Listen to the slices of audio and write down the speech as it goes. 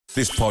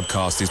This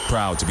podcast is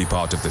proud to be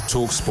part of the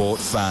TalkSport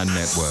Fan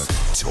Network.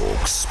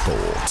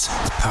 TalkSport.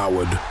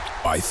 Powered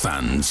by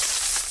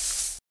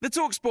fans. The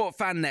TalkSport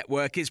Fan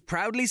Network is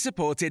proudly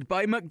supported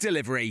by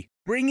McDelivery,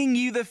 bringing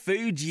you the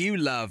food you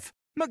love.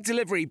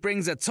 McDelivery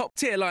brings a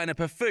top-tier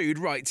lineup of food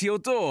right to your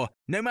door.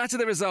 No matter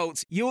the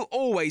result, you'll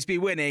always be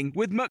winning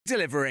with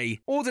McDelivery.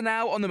 Order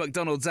now on the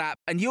McDonald's app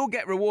and you'll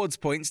get rewards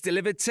points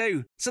delivered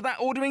too. So that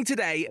ordering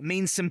today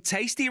means some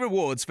tasty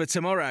rewards for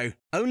tomorrow.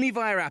 Only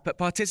via app at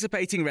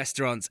participating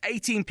restaurants.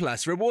 18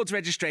 plus. Rewards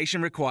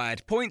registration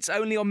required. Points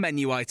only on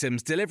menu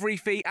items. Delivery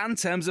fee and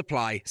terms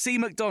apply. See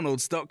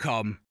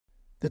mcdonalds.com.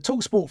 The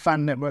TalkSport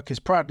Fan Network is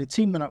proudly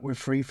teaming up with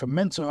Free for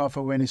Mental Health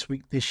Awareness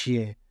Week this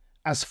year.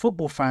 As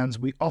football fans,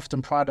 we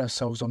often pride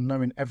ourselves on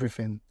knowing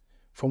everything,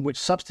 from which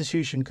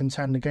substitution can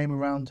turn the game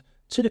around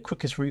to the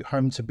quickest route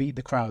home to beat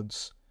the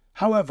crowds.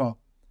 However,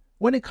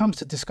 when it comes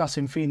to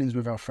discussing feelings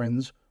with our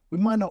friends, we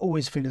might not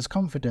always feel as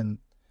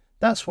confident.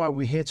 That's why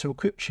we're here to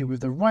equip you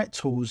with the right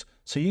tools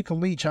so you can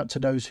reach out to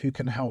those who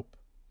can help.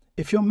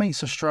 If your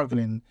mates are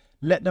struggling,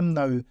 let them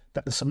know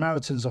that the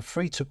Samaritans are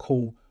free to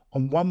call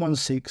on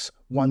 116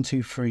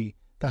 123.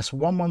 That's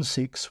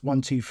 116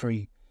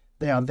 123.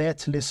 They are there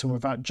to listen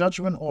without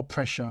judgment or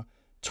pressure,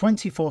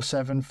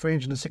 24/7,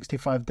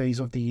 365 days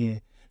of the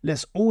year.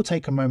 Let's all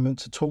take a moment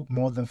to talk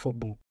more than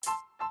football.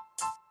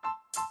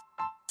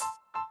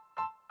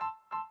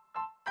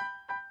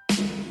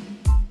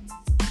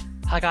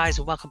 Hi guys,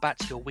 and welcome back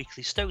to your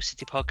weekly Stoke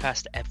City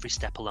podcast, Every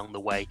Step Along the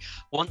Way.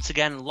 Once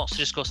again, lots to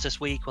discuss this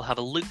week. We'll have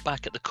a look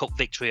back at the cup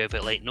victory over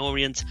at Leyton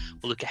Orient.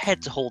 We'll look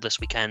ahead to Hull this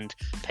weekend,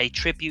 pay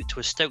tribute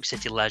to a Stoke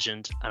City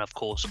legend, and of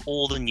course,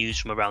 all the news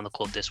from around the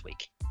club this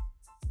week.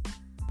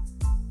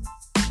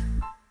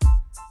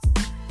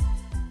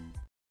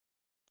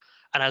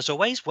 And as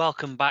always,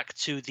 welcome back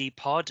to the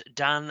pod,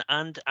 Dan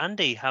and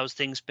Andy. How's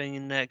things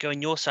been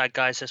going your side,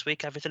 guys, this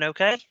week? Everything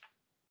okay?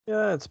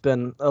 Yeah, it's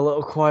been a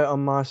little quiet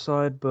on my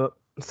side, but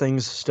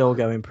things still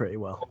going pretty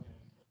well.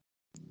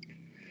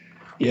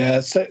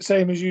 Yeah,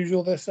 same as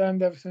usual this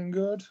end. Everything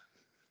good?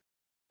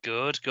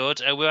 Good.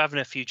 We were having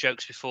a few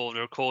jokes before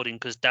the recording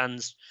because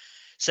Dan's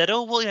said,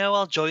 "Oh, well,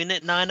 I'll join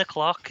at 9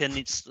 o'clock," and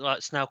it's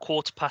now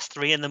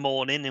 3:15 in the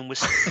morning, and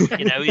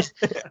we're, he's.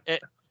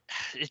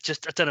 It's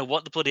just, I don't know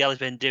what the bloody hell he's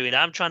been doing.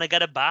 I'm trying to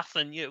get a bath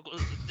and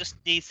just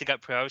needs to get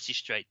priorities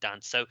straight,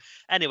 Dan. So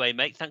anyway,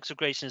 mate, thanks for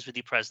gracing us with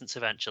your presence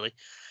eventually.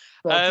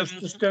 Well,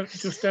 just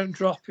don't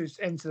drop us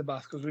into the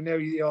bath because we know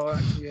you are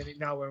actually in it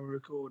now when we're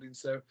recording.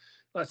 So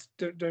let's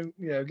don't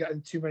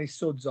get too many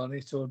suds on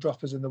it or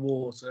drop us in the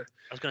water.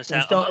 I was going to say,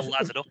 I'm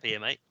lathered up here,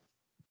 mate.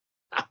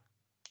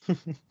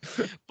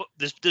 But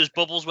there's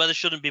bubbles where there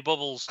shouldn't be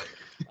bubbles.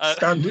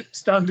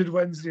 Standard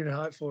Wednesday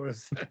night for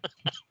us.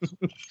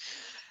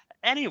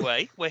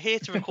 Anyway, we're here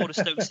to record a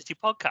Stoke City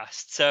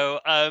podcast. So,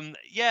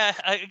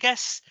 I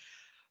guess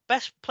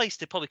best place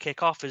to probably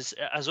kick off is,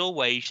 as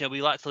always,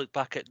 we like to look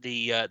back at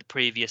the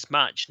previous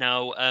match.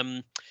 Now,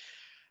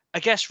 I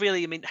guess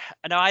really,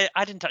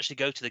 I didn't actually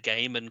go to the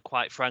game, and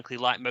quite frankly,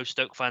 like most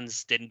Stoke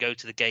fans, didn't go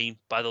to the game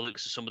by the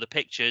looks of some of the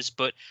pictures.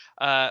 But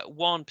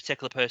one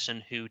particular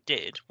person who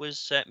did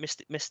was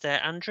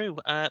Mr. Andrew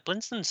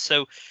Blinson.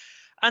 So,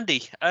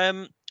 Andy,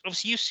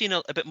 obviously you've seen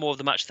a bit more of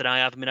the match than I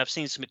have. I've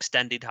seen some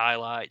extended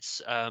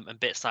highlights and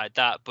bits like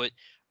that. But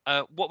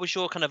what was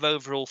your kind of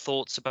overall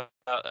thoughts about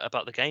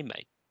the game,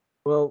 mate?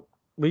 Well,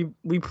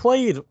 we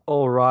played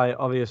all right.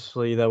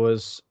 Obviously, there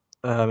was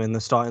in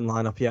the starting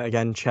lineup yet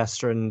again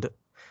Chester and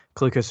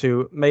Clucas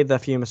who made their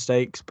few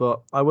mistakes. But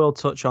I will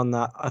touch on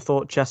that. I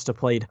thought Chester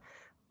played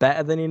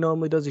better than he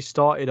normally does. He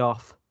started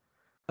off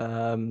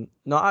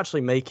not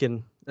actually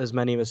making as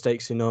many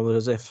mistakes he normally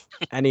does, if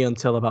any,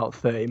 until about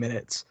 30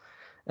 minutes.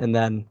 And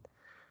then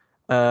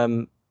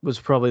was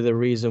probably the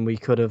reason we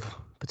could have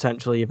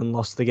potentially even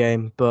lost the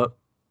game. But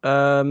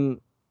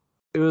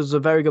it was a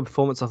very good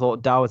performance. I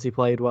thought Doherty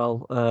played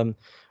well.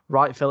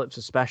 Wright Phillips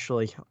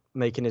especially,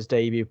 making his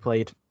debut,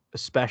 played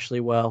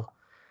especially well.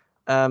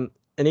 And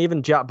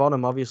even Jack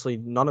Bonham, obviously,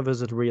 none of us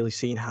had really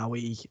seen how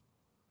he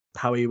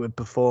would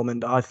perform.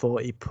 And I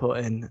thought he put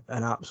in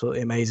an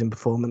absolutely amazing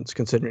performance,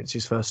 considering it's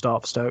his first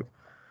start for Stoke.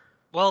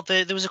 Well,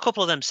 there was a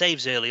couple of them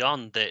saves early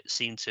on that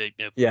seemed to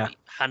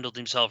handled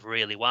himself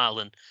really well.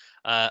 And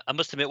I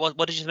must admit,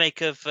 what did you make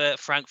of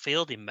Frank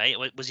Fielding, mate?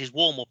 Was his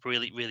warm-up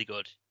really, really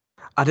good?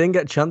 I didn't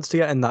get a chance to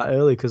get in that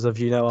early because I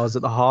was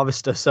at the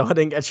Harvester, so I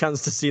didn't get a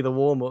chance to see the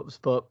warm-ups.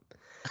 But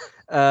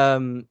it's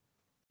the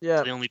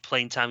only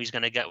playing time he's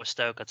going to get with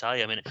Stoke, I tell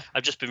you.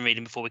 I've just been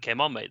reading before we came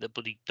on, mate, that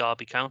bloody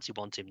Derby County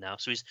want him now.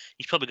 So he's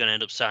probably going to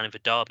end up signing for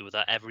Derby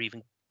without ever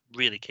even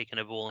really kicking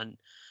a ball in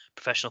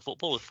professional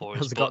football for us.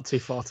 Hasn't got too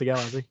far to go,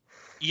 has he?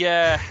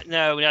 Yeah,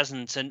 no, he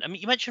hasn't. And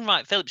you mentioned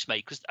Wright Phillips,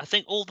 mate, because I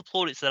think all the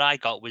plaudits that I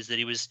got was that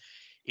he was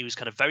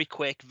kind of very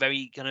quick,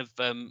 very kind of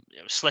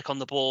slick on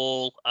the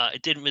ball.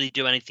 It didn't really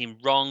do anything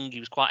wrong. He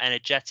was quite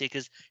energetic.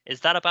 Is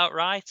that about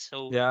right?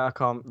 Or... Yeah, I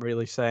can't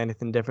really say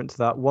anything different to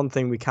that. One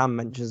thing we can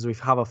mention is we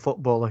have a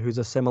footballer who's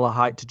a similar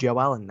height to Joe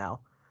Allen now.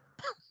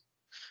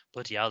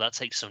 Bloody hell, that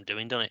takes some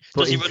doing, doesn't it?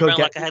 Does he run around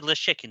like a headless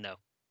chicken, though?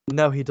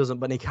 No, he doesn't,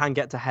 but he can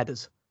get to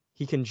headers.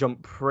 He can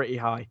jump pretty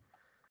high.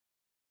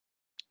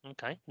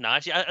 Okay, no,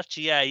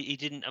 actually, yeah, he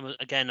didn't.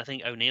 Again, I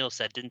think O'Neill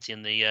said, didn't he,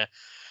 in the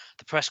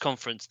press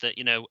conference that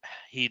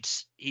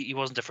he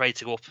wasn't afraid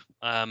to go up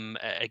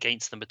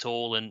against them at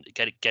all and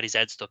get his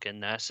head stuck in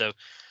there. So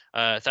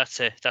that's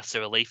a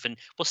relief, and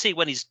we'll see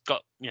when he's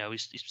got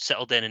he's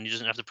settled in and he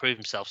doesn't have to prove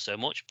himself so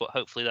much. But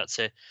hopefully it's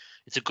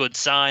a good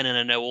sign. And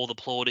I know all the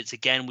plaudits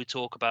again. We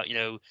talk about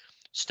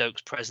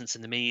Stoke's presence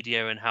in the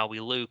media and how we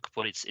look,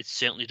 but it's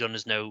certainly done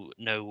us no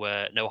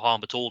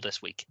harm at all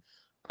this week.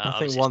 I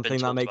think one thing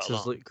that makes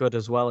us look good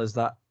as well is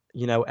that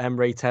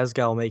Emre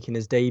Tezgel making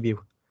his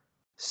debut.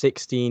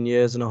 16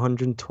 years and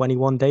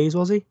 121 days,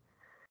 was he?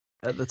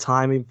 At the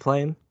time he was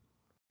playing?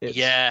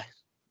 Yeah,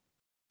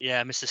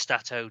 Mr.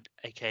 Stato,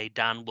 aka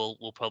Dan,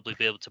 will probably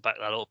be able to back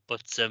that up.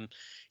 But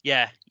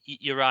yeah,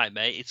 you're right,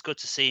 mate. It's good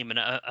to see him. And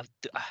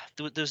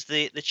there's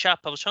the chap,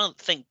 I was trying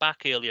to think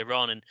back earlier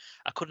on, and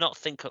I could not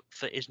think of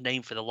his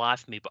name for the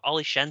life of me. But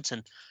Ollie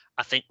Shenton,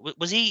 I think,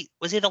 was he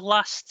the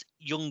last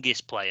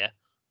youngest player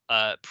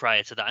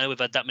prior to that? I know we've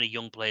had that many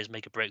young players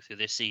make a breakthrough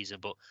this season,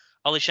 but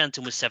Ollie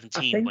Shenton was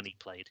 17 when he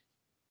played.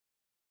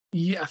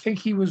 Yeah, I think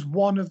he was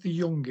one of the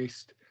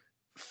youngest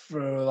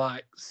for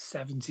like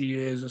 70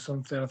 years or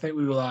something. I think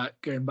we were like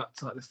going back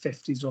to like the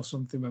 50s or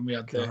something when we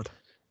had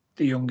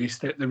the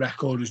youngest. The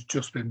record has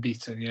just been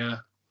beaten. Yeah.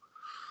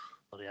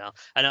 Yeah,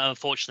 and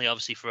unfortunately,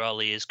 obviously for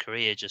Ollie, his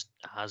career just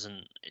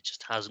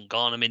hasn't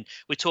gone. I mean,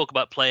 we talk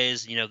about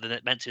players, they're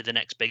meant to be the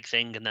next big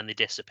thing, and then they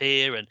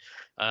disappear.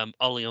 And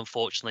Ollie,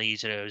 unfortunately,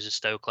 he's a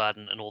Stoke lad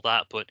and all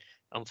that, but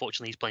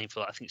unfortunately, he's playing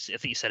for I think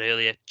you said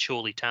earlier,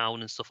 Chorley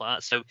Town and stuff like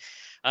that. So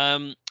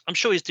I'm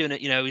sure he's doing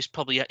it. He's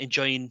probably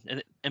enjoying,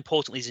 and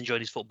importantly, he's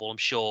enjoying his football. I'm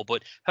sure,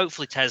 but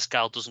hopefully,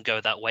 Tezgel doesn't go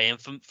that way. And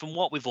from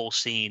what we've all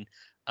seen,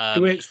 he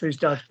works for his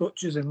dad's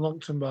butchers in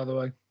Longton, by the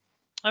way.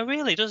 Oh,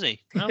 really? Does he?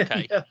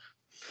 Okay. Yeah.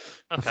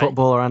 Okay. A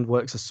footballer and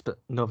works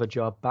another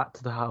job back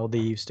to how they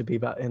used to be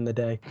back in the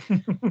day.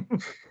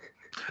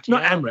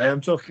 Not Emre,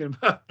 I'm talking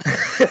about.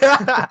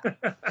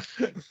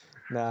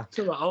 Nah.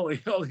 Talking about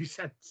Ollie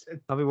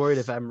Shenton. I'd be worried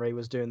if Emre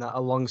was doing that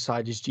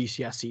alongside his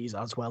GCSEs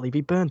as well. He'd be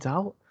burnt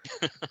out.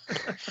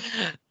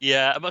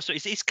 Yeah, I'm not sure.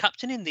 He's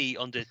captain in the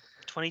under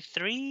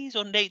 23s,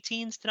 under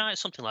 18s tonight,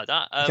 something like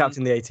that.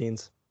 Captain the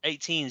 18s.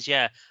 18s,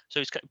 yeah. So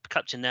he's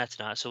captain there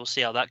tonight, so we'll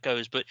see how that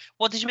goes. But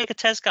what did you make of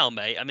Tezgel,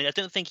 mate? I mean, I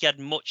don't think he had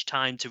much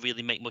time to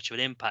really make much of an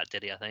impact,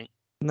 did he, I think?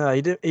 No,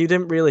 he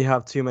didn't really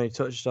have too many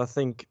touches. I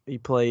think he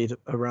played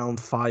around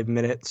 5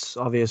 minutes.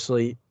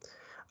 Obviously,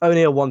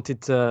 O'Neill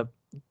wanted to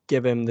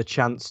give him the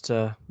chance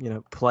to,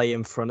 play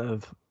in front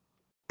of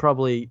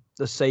probably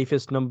the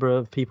safest number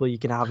of people you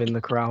can have in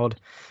the crowd.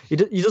 He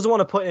doesn't want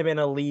to put him in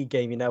a league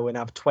game, and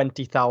have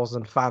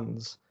 20,000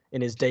 fans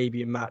in his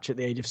debut match at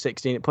the age of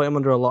 16. It put him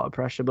under a lot of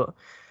pressure, but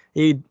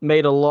he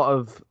made a lot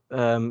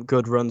of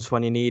good runs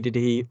when he needed.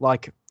 He,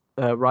 like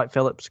Wright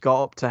Phillips,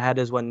 got up to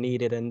headers when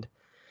needed, and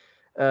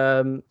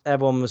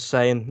everyone was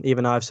saying,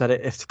 even I've said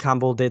it, if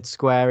Campbell did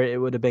square it, it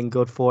would have been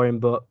good for him,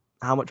 but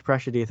how much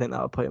pressure do you think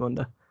that would put him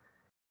under?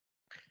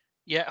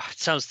 Yeah, it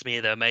sounds to me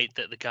though, mate,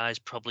 that the guy's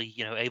probably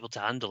able to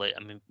handle it.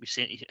 I mean, we've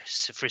seen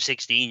for a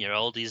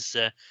 16-year-old, he's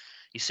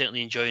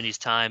certainly enjoying his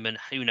time, and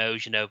who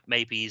knows,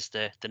 maybe he's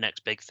the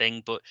next big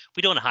thing. But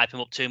we don't want to hype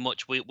him up too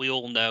much. We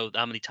all know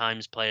how many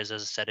times players,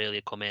 as I said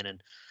earlier, come in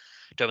and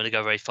don't really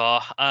go very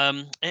far.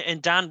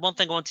 And Dan, one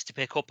thing I wanted to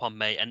pick up on,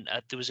 mate, and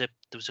there was a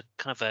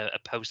kind of a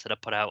post that I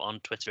put out on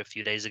Twitter a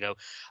few days ago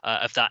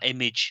of that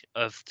image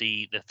of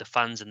the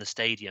fans in the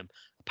stadium.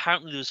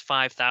 Apparently, there was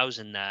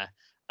 5,000 there.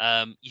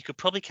 You could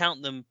probably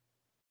count them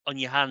on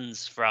your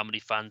hands for how many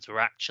fans were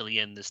actually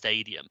in the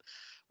stadium.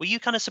 Were you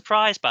kind of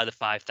surprised by the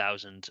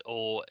 5,000,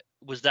 or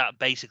was that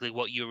basically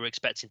what you were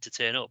expecting to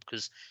turn up?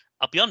 Because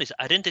I'll be honest,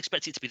 I didn't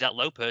expect it to be that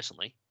low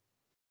personally.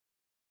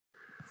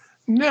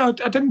 No,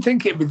 I didn't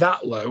think it'd be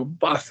that low,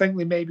 but I think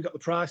they maybe got the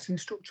pricing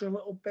structure a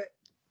little bit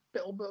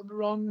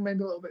wrong, maybe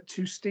a little bit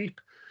too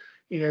steep.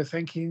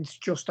 Thinking it's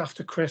just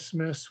after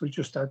Christmas. We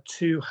just had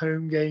 2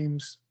 home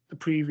games the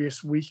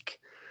previous week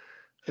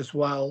as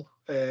well.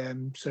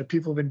 So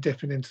people have been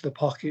dipping into the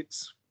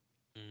pockets.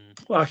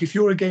 Like if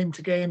you're a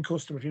game-to-game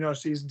customer, if you're not a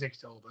season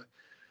ticket holder,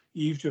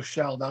 you've just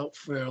shelled out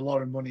for a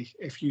lot of money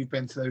if you've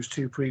been to those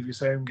 2 previous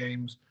home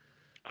games.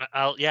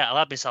 I'll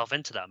add myself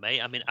into that,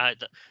 mate. I mean,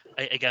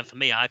 again, for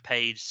me, I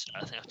paid.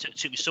 I think it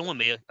took me some with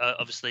me,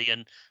 obviously,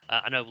 and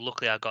I know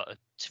luckily I got a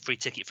free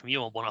ticket from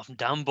you on one of them,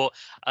 Dan. But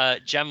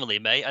generally,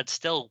 mate, I'd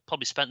still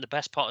probably spent the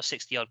best part of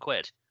 60-odd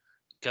quid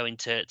going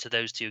to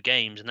those 2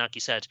 games. And like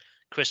you said,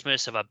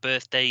 Christmas, I've had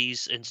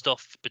birthdays and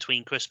stuff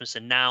between Christmas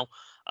and now.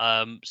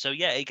 So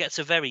yeah, it gets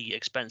a very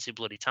expensive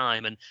bloody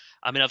time. And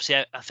I mean,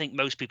 obviously, I think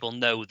most people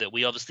know that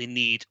we obviously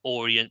need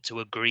Orient to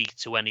agree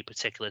to any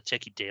particular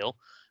ticket deal.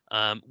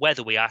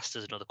 Whether we asked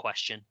is another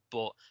question,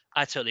 but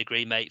I totally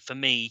agree, mate. For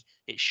me,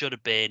 it should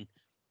have been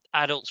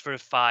adults for a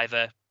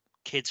 £5,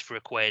 kids for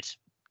 £1.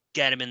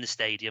 Get them in the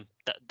stadium.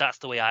 That's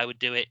the way I would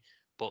do it.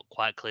 But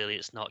quite clearly,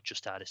 it's not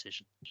just our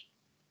decision.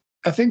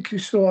 I think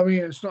so. I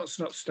mean, it's not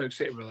Stoke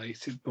City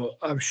related, but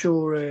I'm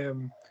sure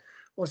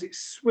was it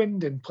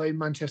Swindon played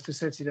Manchester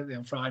City, didn't they,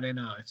 on Friday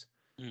night?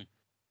 Mm.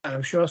 And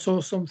I'm sure I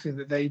saw something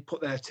that they put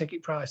their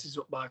ticket prices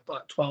up by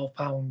like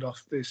 £12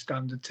 off the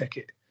standard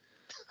ticket.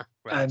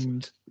 Right.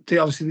 And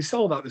they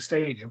sold out the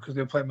stadium because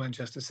they were playing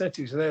Manchester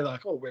City. So they're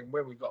like, oh, win,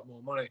 we've got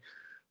more money.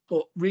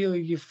 But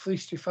really, you've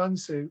fleeced your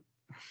fans. So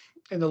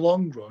in the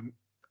long run,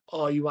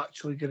 are you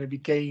actually going to be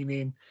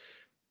gaining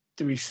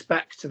the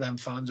respect to them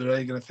fans, or are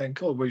they going to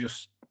think, oh, you're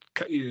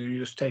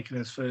just taking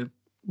us for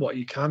what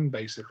you can,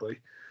 basically?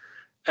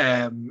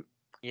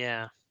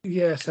 Yeah.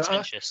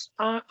 So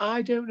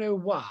I don't know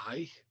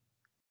why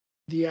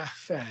the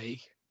FA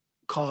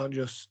can't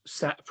just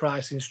set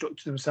pricing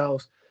structure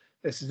themselves.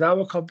 This is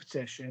our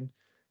competition.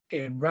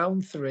 In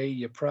round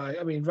 3,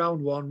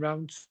 round 1,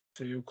 round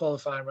 2,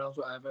 qualifying rounds,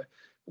 whatever.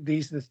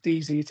 These are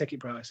your ticket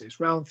prices.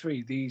 Round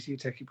 3, these are your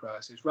ticket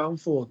prices. Round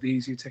 4,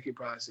 these are your ticket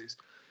prices.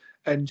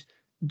 And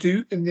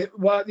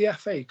why the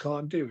FA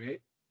can't do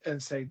it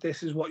and say,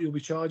 this is what you'll be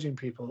charging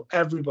people.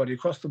 Everybody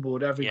across the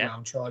board, every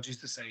ground charges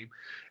the same.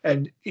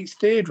 And it's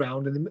third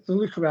round, and they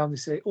look around, they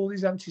say, all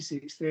these empty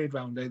seats, third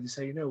round day, they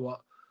say, you know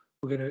what,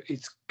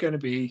 it's going to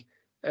be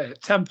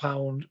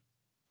 £10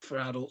 for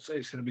adults,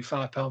 it's going to be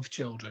 £5 for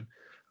children.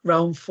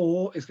 Round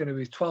 4 is going to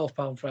be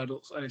 £12 for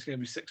adults, and it's going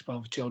to be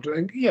 £6 for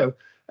children. And,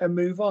 and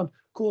move on.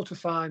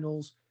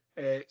 Quarterfinals,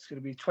 it's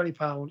going to be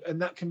 £20,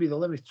 and that can be the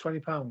limit,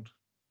 £20.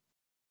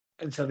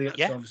 Until they get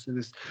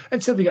to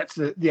until they get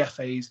to the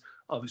FA's,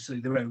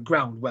 obviously their own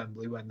ground,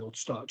 Wembley, when they'll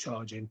start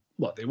charging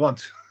what they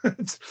want.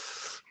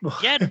 That's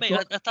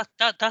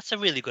a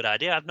really good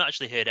idea. I've not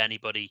actually heard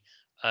anybody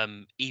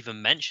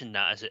even mention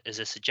that as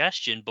a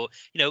suggestion. But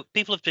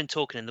people have been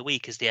talking in the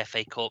week as the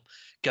FA Cup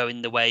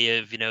going the way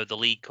of the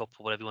League Cup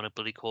or whatever you want to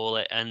bloody call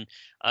it, and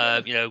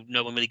no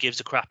one really gives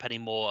a crap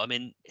anymore. I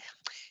mean,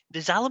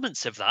 there's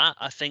elements of that.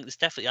 I think there's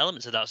definitely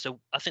elements of that. So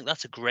I think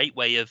that's a great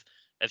way of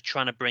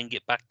trying to bring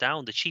it back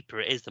down. The cheaper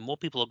it is, the more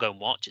people will go and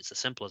watch. It's as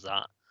simple as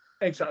that.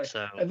 Exactly.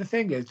 So, and the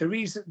thing is, the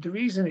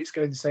reason it's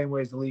going the same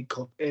way as the League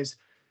Cup is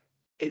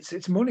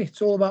it's money.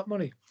 It's all about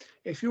money.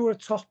 If you're a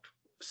top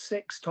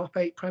 6, top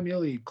 8 Premier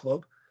League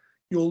club,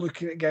 you're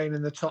looking at getting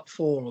in the top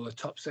 4 or the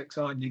top 6,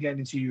 aren't you? Getting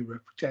into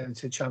Europe, getting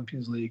into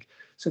Champions League.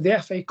 So the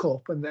FA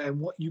Cup and then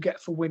what you get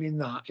for winning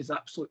that is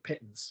absolute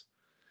pittance.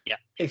 Yeah.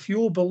 If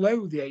you're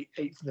below the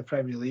 8th in the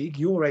Premier League,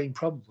 your aim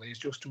probably is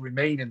just to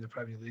remain in the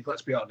Premier League.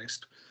 Let's be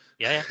honest.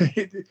 Yeah.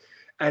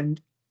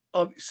 And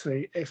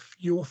obviously, if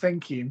you're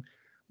thinking,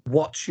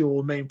 what's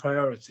your main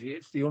priority?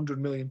 It's the £100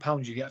 million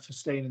you get for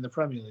staying in the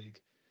Premier League.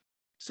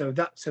 So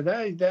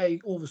they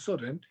all of a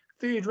sudden,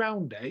 third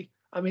round day.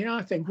 I mean,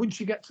 I think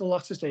once you get to the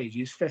latter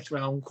stages, 5th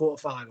round,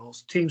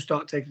 quarterfinals, teams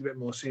start taking it a bit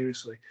more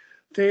seriously.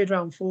 3rd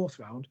round, 4th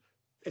round,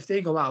 if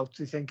they go out,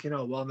 they're thinking,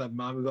 oh, well, never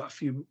mind, we've got a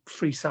few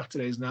free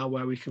Saturdays now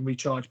where we can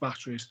recharge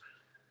batteries.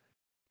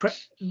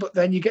 But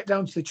then you get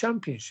down to the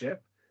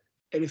Championship,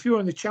 and if you're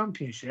in the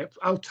Championship,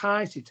 how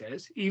tight it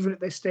is, even at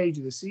this stage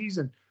of the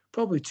season,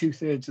 probably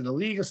 2/3 of the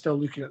league are still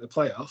looking at the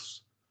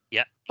playoffs.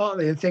 Yeah. Aren't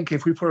they? And think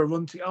if we put a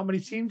run to, how many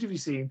teams have you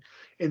seen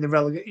in the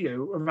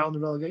around the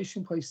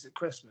relegation places at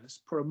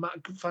Christmas, put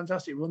a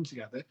fantastic run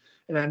together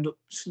and end up,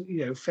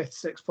 5th,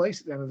 6th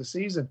place at the end of the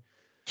season.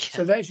 Yeah.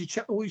 So there's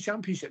all your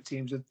Championship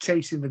teams are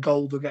chasing the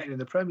goal they're getting in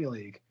the Premier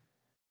League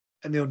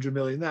and the £100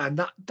 million there.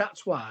 And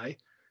that's why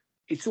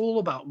it's all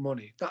about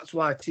money. That's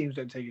why teams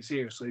don't take it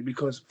seriously,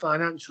 because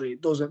financially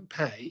it doesn't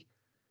pay.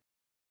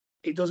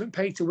 It doesn't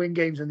pay to win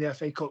games in the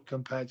FA Cup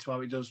compared to how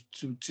it does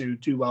to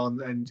do well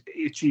and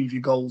achieve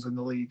your goals in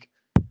the league.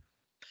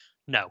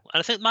 No, and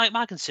I think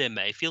my concern,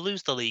 mate, if you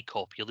lose the League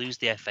Cup, you lose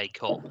the FA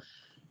Cup,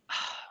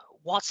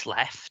 what's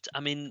left? I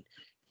mean,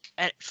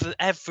 for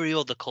every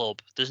other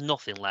club, there's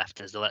nothing left,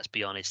 let's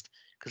be honest.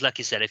 Because like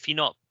you said, if you're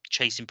not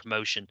chasing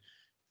promotion,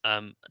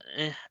 I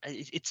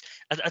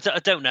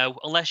don't know,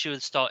 unless you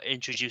would start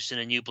introducing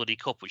a new bloody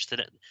cup, which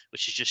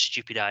is just a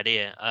stupid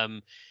idea.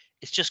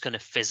 It's just going to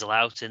fizzle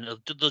out, and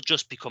they'll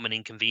just become an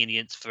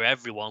inconvenience for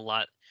everyone,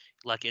 like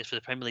it is for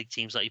the Premier League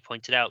teams, like you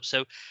pointed out.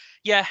 So,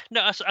 yeah,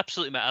 no,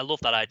 absolutely, mate. I love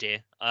that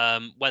idea.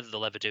 Whether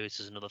they'll ever do it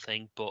is another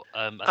thing, but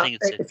I think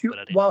it's a good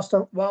idea.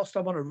 Whilst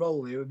I'm on a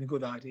roll here with my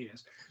good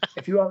ideas,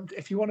 if you want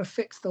to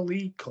fix the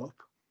League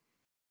Cup,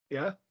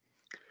 yeah.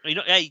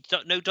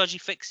 No dodgy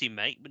fixing,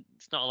 mate.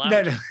 It's not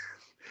allowed.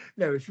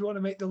 No. If you want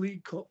to make the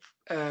League Cup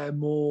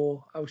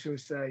more, how shall we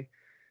say,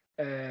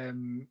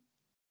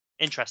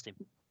 interesting.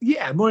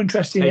 Yeah, more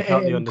interesting. Take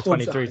out the under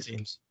 23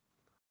 teams.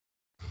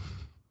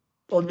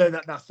 Well, no,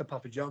 that's the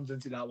Papa John's,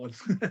 isn't it, that one?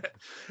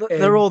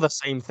 They're all the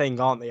same thing,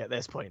 aren't they, at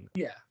this point?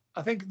 Yeah.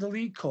 I think the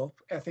League Cup,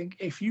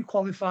 if you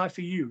qualify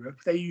for Europe,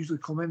 they usually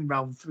come in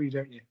round 3,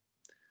 don't you?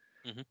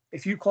 Mm-hmm.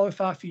 If you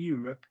qualify for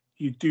Europe,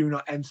 you do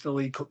not enter the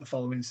League Cup the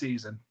following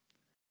season.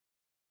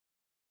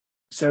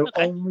 So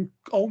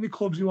only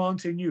clubs who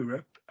aren't in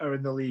Europe are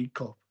in the League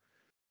Cup,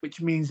 which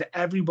means that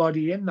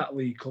everybody in that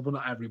League Cup, well,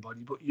 not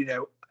everybody, but,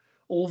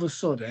 all of a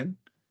sudden,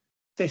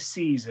 this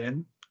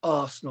season,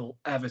 Arsenal,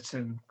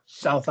 Everton,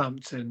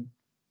 Southampton,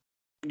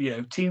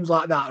 teams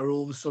like that are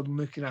all of a sudden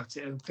looking at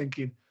it and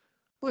thinking,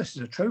 well, this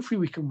is a trophy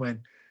we can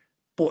win.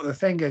 But the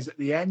thing is, at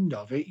the end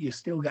of it, you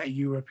still get a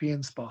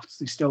European spot.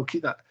 They still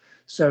keep that.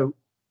 So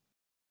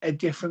a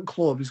different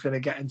club is going to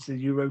get into the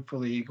Europa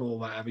League or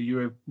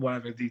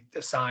whatever they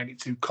assign it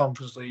to,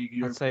 Conference League.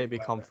 I'd say it'd be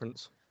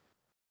conference.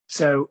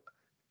 So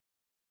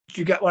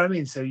do you get what I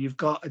mean? So you've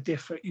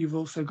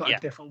also got a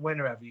different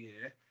winner every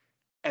year.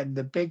 And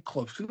the big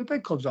clubs, because the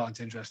big clubs aren't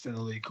interested in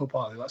the League Cup,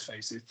 are they? Let's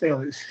face it.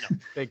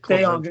 Big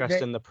clubs are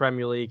interested in the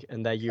Premier League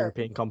and their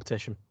European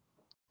competition.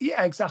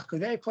 Yeah, exactly.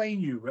 They play in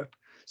Europe.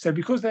 So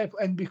because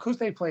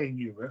they play in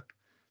Europe,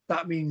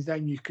 that means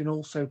then you can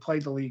also play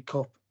the League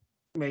Cup,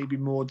 maybe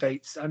more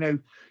dates. I know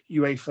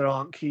UEFA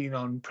aren't keen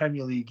on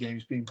Premier League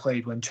games being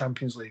played when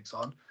Champions League's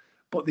on,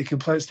 but they can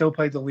still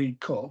play the League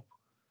Cup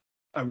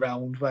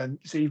around when.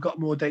 So you've got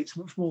more dates,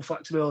 much more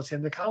flexibility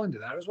in the calendar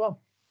there as well.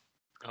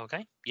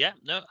 Okay. Yeah.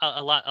 No, I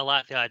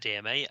like the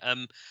idea, mate.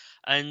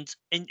 And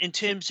in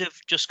terms of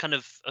just kind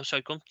of, oh,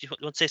 sorry, go on. Do you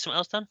want to say something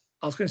else, Dan?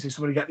 I was going to say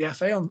somebody get the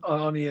FA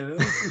on here.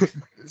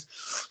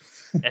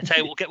 I tell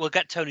you, we'll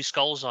get Tony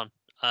Scholes on.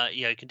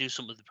 He can do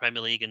something with the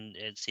Premier League and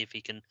see if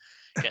he can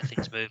get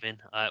things moving.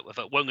 If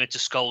it won't go into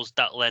Scholes,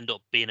 that'll end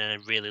up being a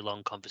really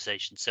long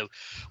conversation. So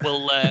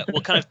we'll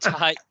kind of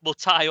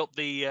tie up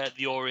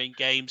the Orient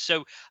game.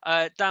 So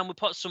Dan, we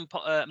put some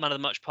man of the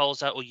match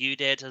polls out, or you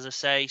did, as I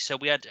say. So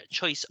we had a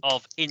choice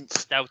of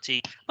Ince,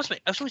 Doughty. I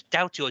was always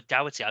Doughty or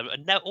Doughty. I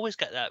now always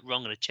get that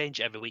wrong, and I change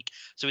it every week.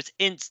 So it's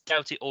Ince,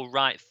 Doughty, or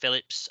Wright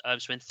Phillips.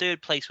 So in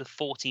third place with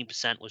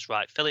 14% was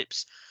Wright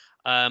Phillips.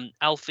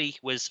 Alfie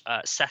was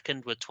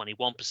second with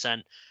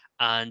 21%,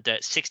 and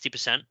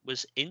 60%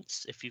 was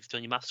Ince, if you've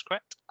done your maths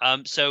correct.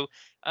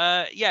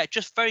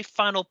 Just very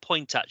final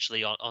point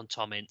actually on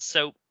Tom Ince.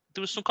 So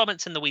there was some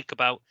comments in the week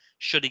about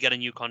should he get a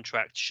new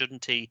contract,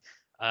 shouldn't he?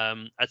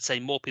 I'd say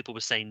more people were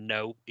saying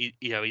no.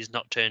 He's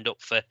not turned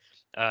up for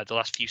the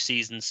last few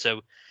seasons, so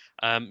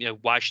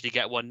why should he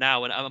get one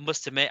now? And I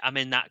must admit, I'm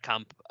in that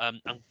camp. And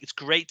it's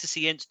great to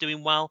see Ince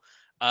doing well.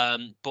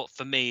 But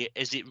for me,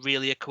 is it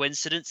really a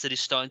coincidence that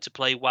he's starting to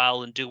play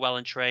well and do well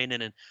in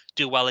training and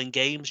do well in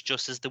games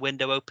just as the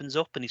window opens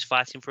up and he's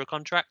fighting for a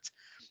contract?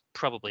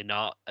 Probably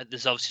not.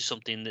 There's obviously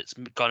something that's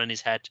gone in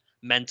his head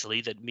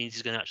mentally that means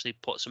he's going to actually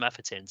put some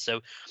effort in.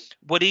 So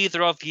would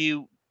either of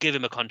you give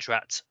him a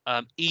contract,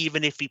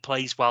 even if he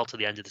plays well to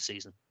the end of the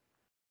season?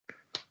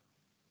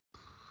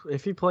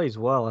 If he plays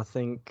well, I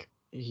think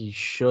he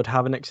should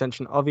have an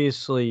extension.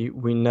 Obviously,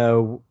 we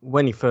know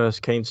when he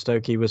first came to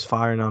Stoke, he was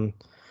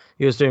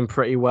doing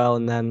pretty well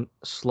and then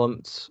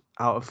slumped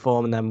out of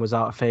form and then was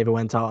out of favour,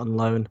 went out on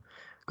loan,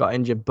 got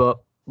injured. But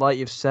like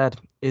you've said,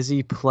 is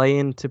he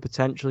playing to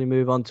potentially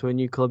move on to a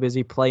new club? Is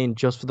he playing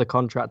just for the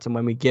contract? And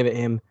when we give it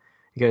him,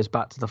 he goes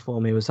back to the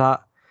form he was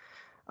at.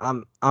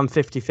 I'm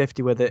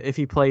 50-50 with it. If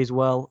he plays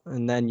well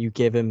and then you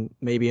give him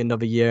maybe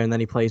another year and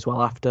then he plays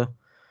well after,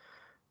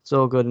 it's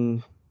all good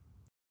and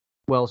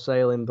well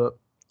sailing, but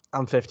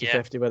I'm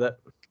 50-50 with it.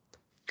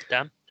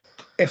 Dan?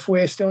 If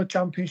we're still a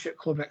Championship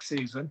club next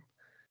season,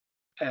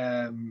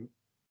 then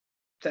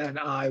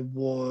I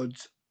would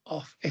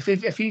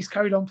if he's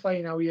carried on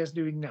playing how he is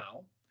doing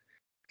now,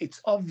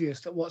 it's obvious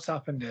that what's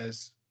happened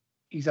is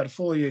he's had a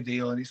 4-year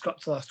deal and it's got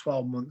to the last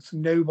 12 months.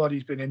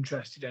 Nobody's been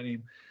interested in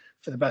him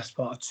for the best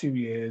part of 2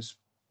 years,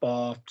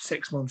 bar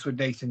 6 months with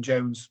Nathan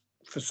Jones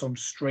for some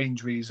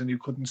strange reason who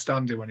couldn't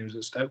stand him when he was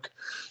at Stoke.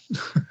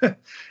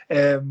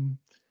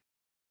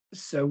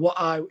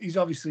 So he's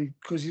obviously,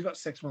 because he's got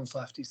 6 months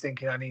left, he's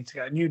thinking, I need to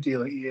get a new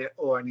deal here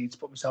or I need to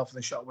put myself in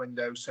the shop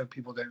window so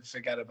people don't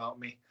forget about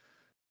me.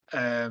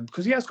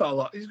 Because he's got a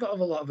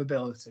lot of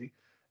ability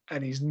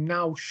and he's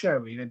now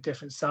showing a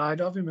different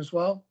side of him as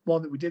well.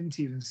 One that we didn't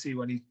even see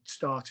when he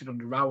started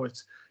under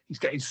Rowett. He's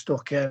getting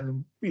stuck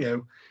in,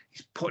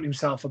 he's putting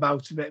himself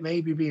about a bit,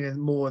 maybe being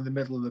more in the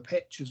middle of the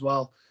pitch as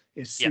well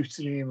is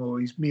suiting him, or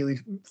he's merely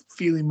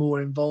feeling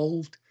more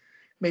involved.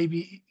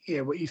 Maybe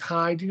he's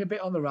hiding a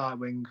bit on the right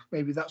wing.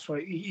 Maybe that's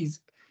why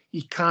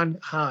he can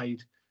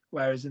hide,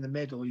 whereas in the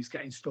middle he's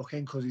getting stuck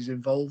in because he's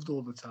involved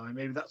all the time.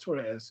 Maybe that's what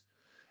it is.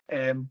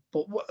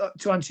 But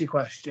to answer your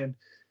question,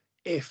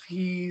 if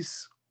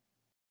he's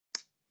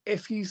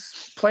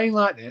playing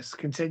like this,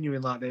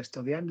 continuing like this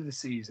till the end of the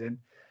season,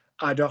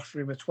 I'd offer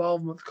him a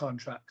 12-month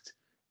contract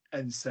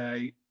and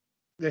say,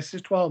 this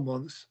is 12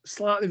 months,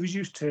 slightly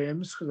reduced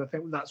terms, because I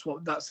think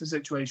that's the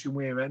situation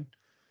we're in.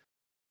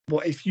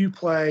 But if you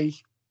play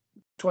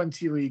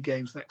 20 league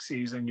games next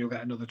season, you'll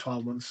get another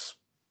 12 months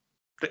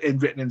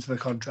written into the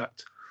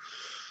contract.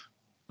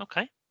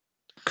 Okay.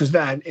 Because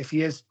then, if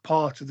he is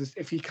part of this,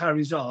 if he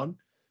carries on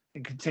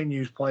and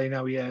continues playing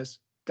how he is,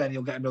 then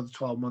he'll get another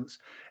 12 months.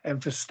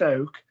 And for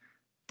Stoke,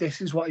 this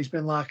is what he's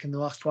been like in the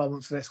last 12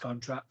 months of this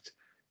contract.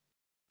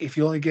 If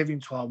you only give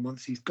him 12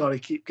 months, he's got to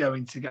keep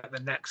going to get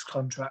the next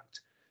contract.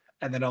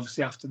 And then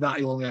obviously after that,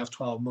 he'll only have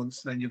 12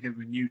 months, and then you'll give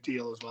him a new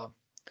deal as well.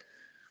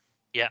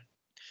 Yeah.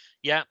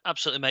 Yeah,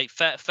 absolutely, mate.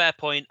 Fair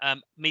point.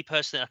 Me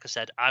personally, like I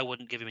said, I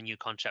wouldn't give him a new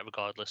contract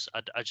regardless.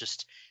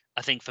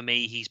 I think for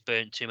me, he's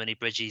burnt too many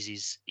bridges.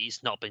 He's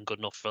not been good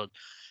enough for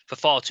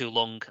far too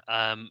long.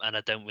 And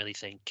I don't really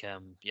think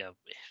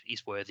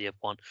he's worthy of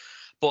one.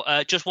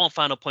 But just one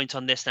final point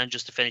on this, then,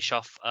 just to finish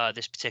off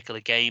this particular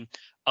game.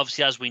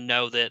 Obviously, as we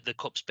know, the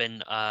cup's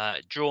been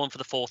drawn for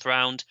the fourth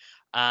round,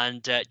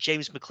 and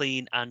James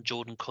McLean and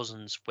Jordan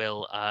Cousins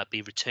will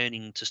be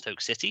returning to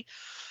Stoke City.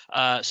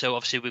 So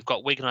obviously we've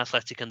got Wigan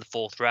Athletic in the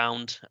fourth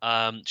round.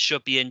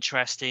 Should be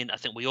interesting. I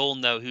think we all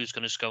know who's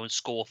going to go and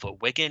score for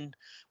Wigan.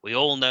 We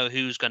all know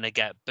who's going to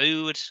get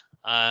booed.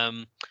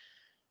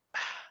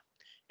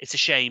 It's a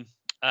shame.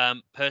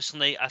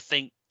 Personally, I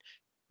think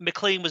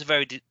McLean was a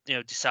very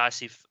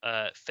decisive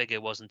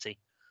figure, wasn't he?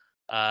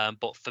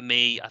 But for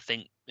me, I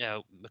think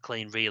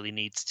McLean really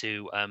needs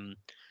to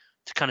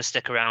kind of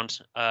stick around.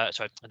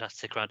 Sorry, not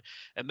stick around.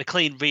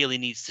 McLean really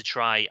needs to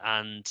try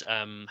and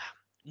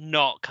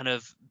not kind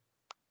of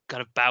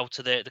bow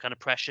to the kind of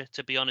pressure,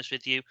 to be honest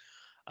with you.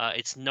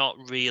 It's not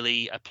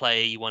really a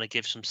player you want to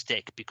give some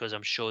stick, because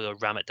I'm sure you'll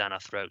ram it down our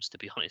throats, to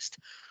be honest.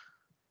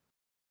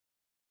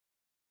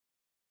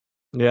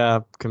 Yeah,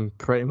 I can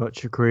pretty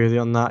much agree with you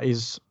on that.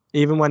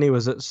 Even when he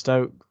was at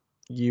Stoke,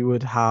 you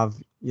would have,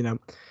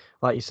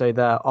 like you say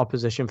there,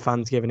 opposition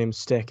fans giving him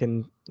stick,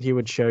 and he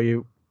would show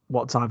you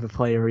what type of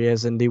player he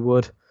is, and he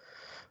would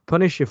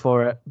punish you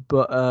for it.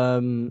 But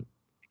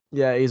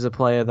yeah, he's a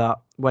player that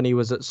when he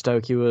was at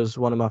Stoke, he was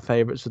one of my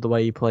favourites with the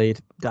way he played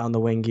down the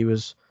wing. He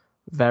was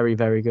very,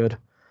 very good.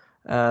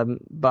 But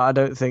I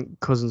don't think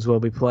Cousins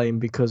will be playing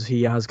because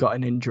he has got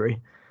an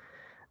injury.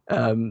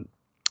 And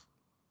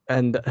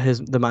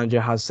the manager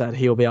has said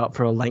he'll be out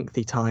for a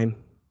lengthy time.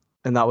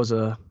 And that was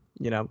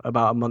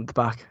about a month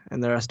back.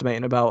 And they're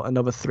estimating about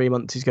another 3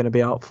 months he's going to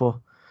be out for.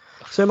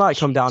 So he might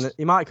come down.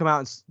 He might come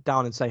out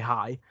down and say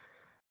hi,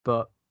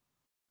 but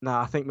no,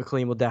 I think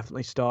McLean will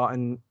definitely start,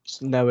 and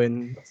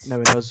knowing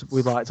us,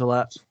 we like to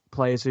let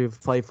players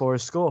who've played for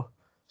us score.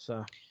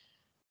 So,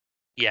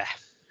 yeah.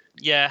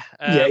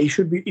 He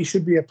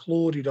should be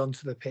applauded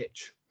onto the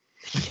pitch.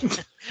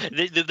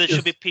 there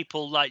should be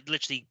people like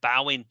literally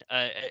bowing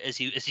as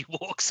he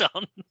walks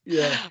on.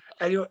 Yeah.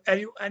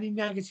 Any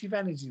negative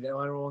energy that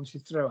I want to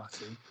throw at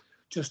him,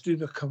 just do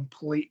the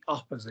complete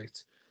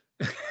opposite.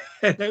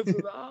 And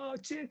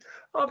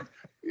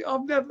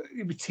I've never,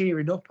 you'd be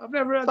tearing up. I've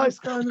never had this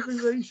kind of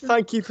relation.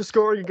 Thank you for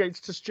scoring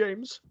against us,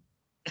 James.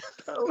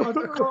 I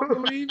can't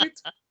believe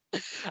it.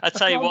 I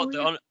tell you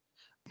what,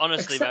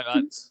 honestly, mate,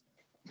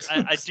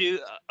 I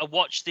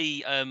watch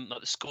the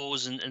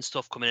scores and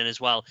stuff coming in as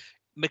well.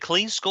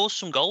 McLean scores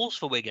some goals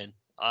for Wigan.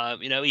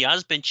 He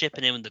has been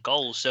chipping in with the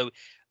goals, so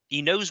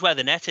he knows where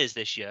the net is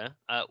this year.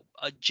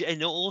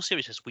 In all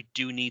seriousness, we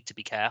do need to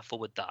be careful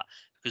with that,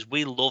 because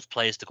we love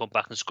players to come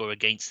back and score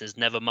against us,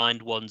 never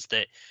mind ones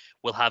that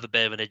will have a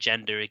bit of an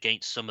agenda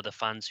against some of the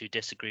fans who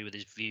disagree with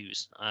his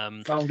views.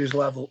 Found his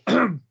level.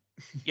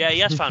 Yeah, he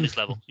has found his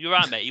level. You're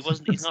right, mate.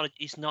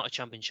 He's not a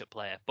championship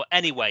player. But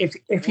anyway,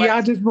 if he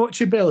had as much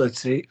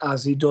ability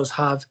as he does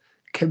have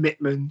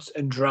commitment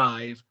and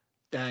drive,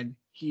 then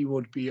he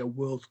would be a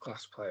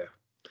world-class player.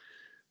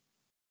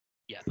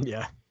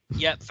 Yeah.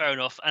 Yeah, fair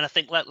enough. And I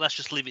think let's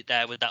just leave it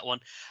there with that one.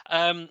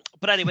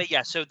 But anyway,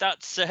 yeah. So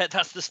that's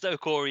the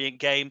Stoke Orient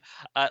game.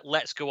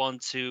 Let's go on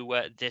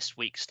to this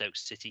week's Stoke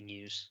City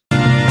news.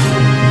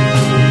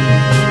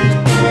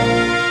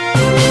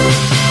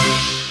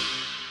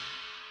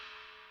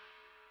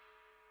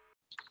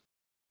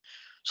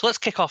 So let's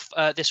kick off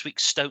this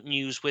week's Stoke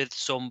news with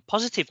some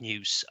positive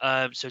news.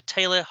 So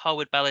Taylor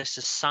Harwood-Bellis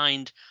has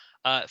signed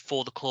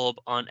for the club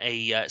on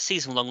a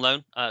season-long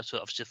loan, so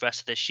obviously the rest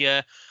of this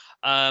year.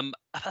 I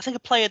think a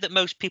player that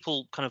most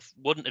people kind of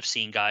wouldn't have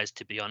seen, guys,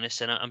 to be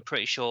honest, and I'm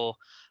pretty sure,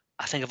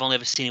 I think I've only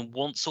ever seen him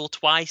once or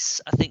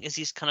twice, I think, as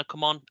he's kind of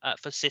come on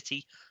for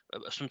City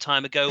some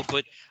time ago.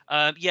 But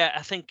I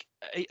think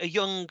a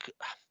young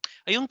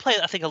player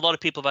that I think a lot of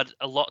people have had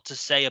a lot to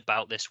say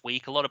about this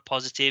week, a lot of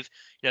positive.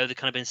 They've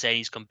kind of been saying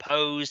he's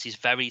composed, he's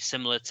very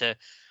similar to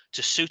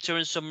Souttar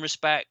in some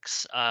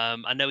respects.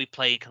 I know he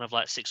played kind of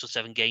like 6 or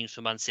 7 games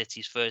for Man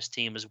City's first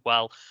team as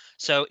well.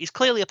 So he's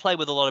clearly a player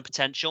with a lot of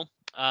potential.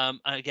 And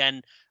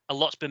again, a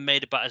lot's been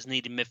made about us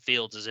needing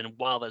midfielders. And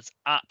while that's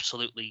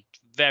absolutely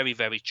very,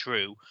 very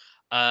true,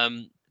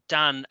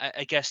 Dan,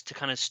 I guess to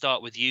kind of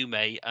start with you,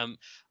 mate,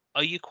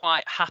 are you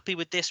quite happy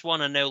with this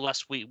one? I know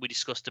last week we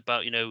discussed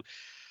about,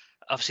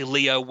 obviously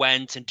Leo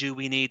went, and do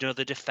we need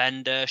another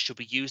defender? Should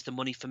we use the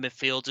money for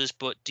midfielders?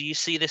 But do you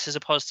see this as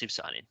a positive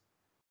signing?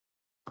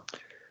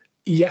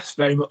 Yes,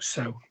 very much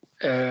so.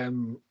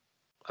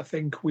 I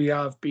think we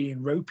have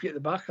been ropey at the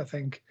back. I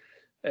think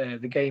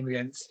the game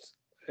against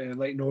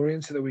Leyton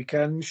Orient at the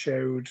weekend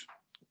showed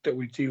that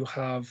we do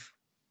have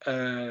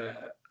a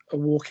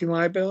walking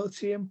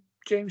liability in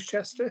James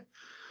Chester.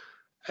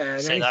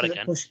 Say that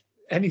again.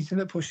 Anything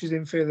that pushes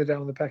him further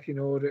down the pecking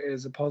order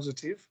is a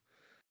positive.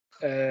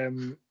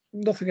 Nothing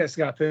against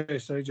the guy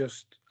personally,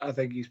 just I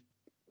think he's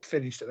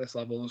finished at this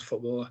level as a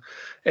footballer.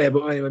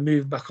 But anyway,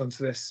 moving back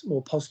onto this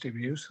more positive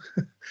news.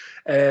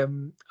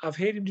 I've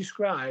heard him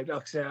described,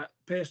 like I say,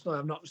 personally,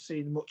 I've not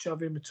seen much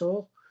of him at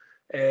all.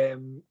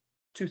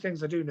 Two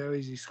things I do know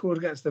is he scored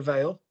against the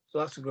Vale, so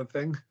that's a good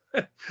thing.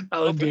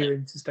 That'll endear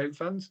him to Stoke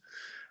fans.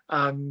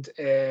 And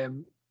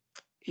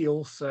he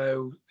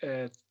also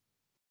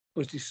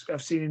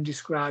I've seen him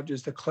described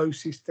as the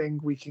closest thing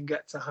we can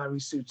get to Harry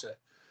Souttar.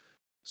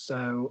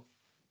 So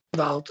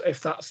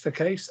if that's the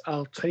case,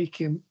 I'll take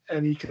him,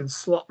 and he can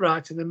slot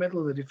right in the middle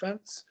of the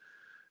defence.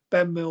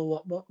 Ben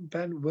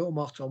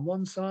Wilmot on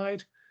one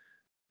side,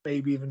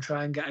 maybe even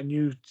try and get a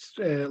new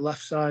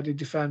left-sided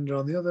defender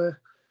on the other,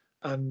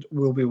 and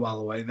we'll be well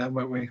away then,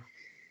 won't we?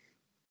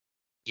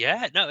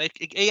 Yeah, no,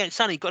 again,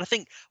 Sandy, but I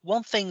think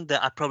one thing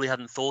that I probably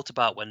hadn't thought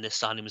about when this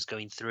signing was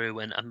going through,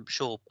 and I'm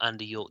sure,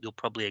 Andy, you'll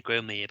probably agree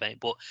with me about,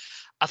 but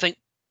I think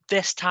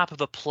this type of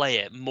a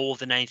player, more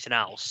than anything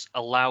else,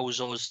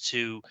 allows us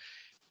to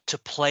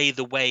play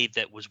the way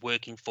that was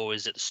working for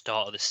us at the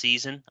start of the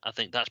season. I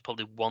think that's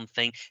probably one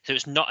thing. So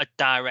it's not a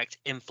direct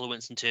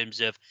influence in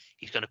terms of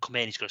he's going to come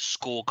in, he's going to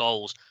score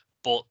goals,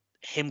 but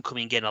him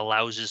coming in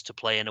allows us to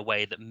play in a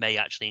way that may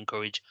actually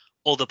encourage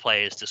other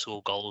players to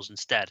score goals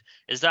instead.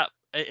 Is that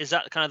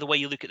kind of the way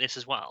you look at this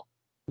as well?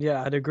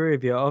 Yeah, I'd agree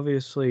with you.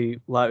 Obviously,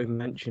 like we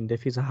mentioned,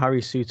 if he's a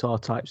Harry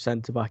Souttar type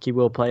centre back, he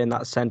will play in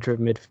that centre of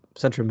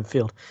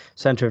midfield,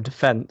 centre of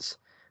defence.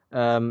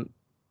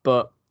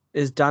 But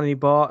is Danny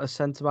Bart a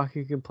centre back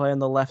who can play on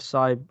the left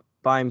side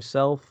by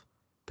himself?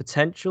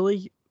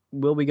 Potentially.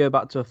 Will we go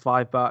back to a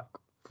 5-back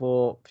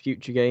for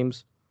future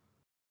games?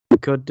 We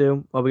could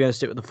do. Or are we going to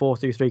stick with the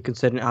 4-3-3,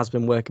 considering it has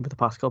been working for the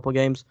past couple of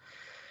games?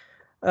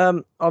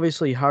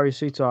 Obviously, Harry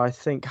Souttar, I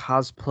think,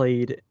 has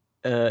played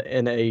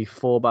in a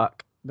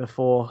 4-back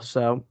before,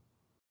 so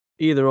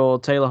either or.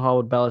 Taylor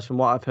Harwood-Bellis, from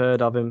what I've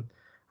heard of him,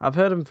 I've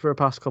heard him for the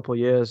past couple of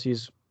years.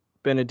 He's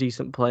been a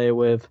decent player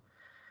with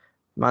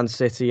Man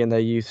City and their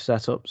youth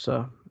setup,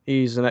 so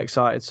he's an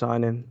excited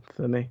signing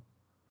for me.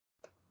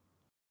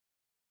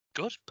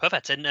 Good,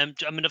 perfect. And I mean,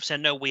 obviously, I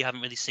know we haven't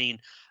really seen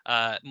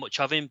much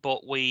of him,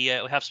 but we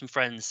have some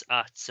friends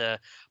at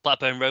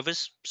Blackburn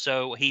Rovers.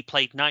 So he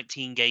played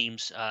 19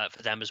 games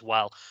for them as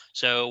well.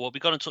 So we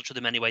got in touch with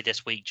him anyway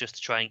this week just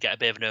to try and get a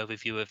bit of an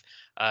overview of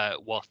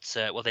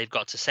what they've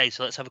got to say.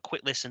 So let's have a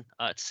quick listen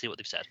to see what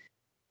they've said.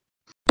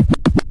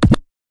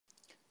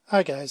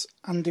 Hi guys,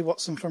 Andy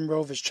Watson from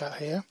Rovers Chat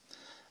here.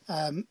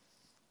 I'm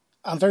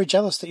very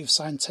jealous that you've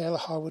signed Taylor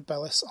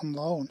Harwood-Bellis on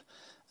loan.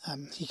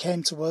 He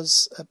came to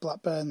us at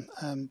Blackburn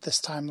this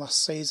time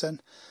last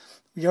season.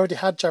 We already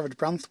had Jared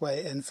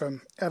Branthwaite in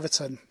from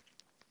Everton,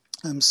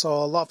 so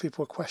a lot of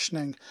people were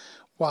questioning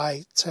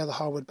why Taylor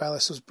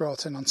Harwood-Bellis was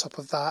brought in on top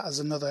of that as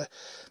another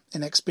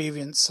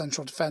inexperienced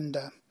central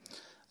defender.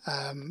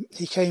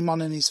 He came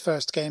on in his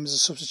first game as a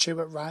substitute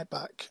at right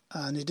back,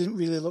 and he didn't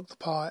really look the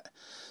part,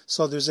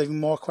 so there was even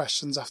more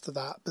questions after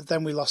that. But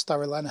then we lost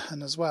Darragh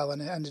Lenihan as well,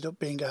 and it ended up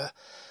being a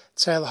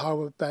Taylor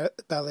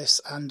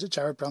Harwood-Bellis and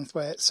Jared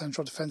Branthwaite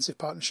central defensive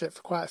partnership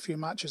for quite a few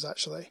matches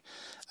actually,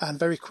 and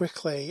very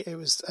quickly it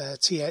was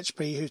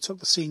THB who took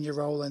the senior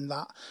role in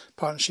that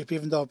partnership,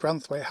 even though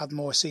Branthwaite had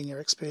more senior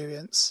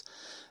experience.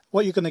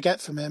 What you're going to get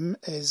from him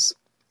is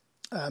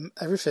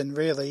everything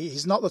really.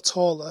 He's not the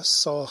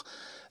tallest,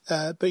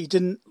 but he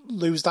didn't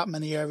lose that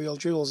many aerial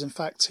duels. In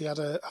fact, he had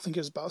I think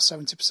it was about a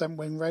 70%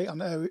 win rate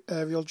on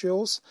aerial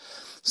duels.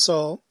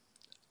 So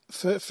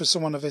for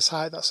someone of his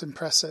height, that's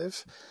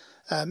impressive.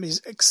 He's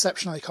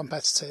exceptionally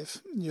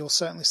competitive. You'll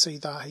certainly see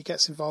that. He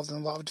gets involved in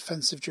a lot of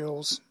defensive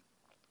duels.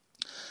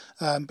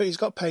 But he's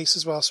got pace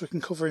as well, so we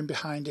can cover him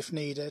behind if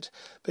needed.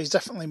 But he's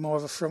definitely more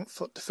of a front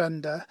foot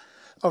defender.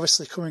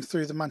 Obviously, coming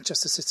through the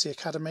Manchester City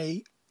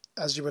Academy,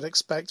 as you would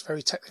expect,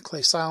 very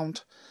technically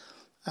sound.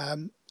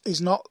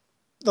 He's not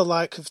the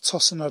like of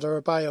Tosin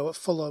Adarabioyo at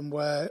Fulham,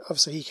 where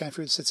obviously he came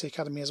through the City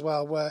Academy as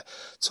well, where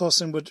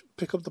Tosin would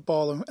pick up the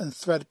ball and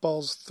thread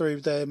balls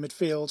through the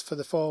midfield for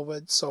the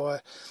forwards, or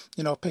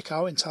pick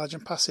out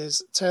intelligent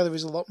passes. Taylor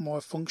is a lot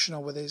more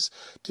functional with his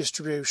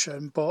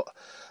distribution, but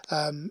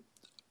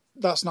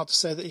that's not to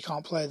say that he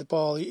can't play the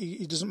ball.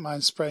 He doesn't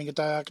mind spraying a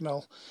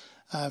diagonal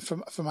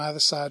from either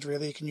side.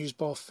 Really, he can use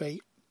both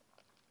feet.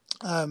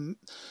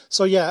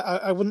 So yeah,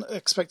 I wouldn't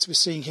expect to be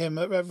seeing him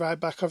at right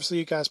back. Obviously,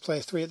 you guys play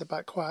three at the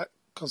back quite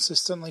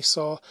consistently,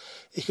 so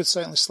he could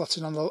certainly slot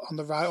in on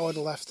the right or the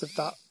left of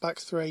that back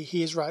three.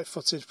 He is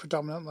right-footed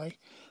predominantly,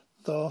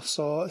 though,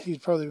 so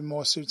he'd probably be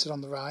more suited on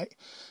the right.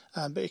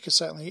 But he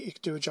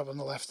could do a job on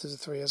the left of the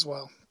three as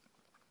well.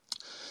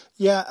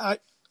 Yeah,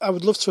 I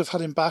would love to have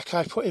had him back.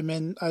 I put him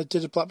in. I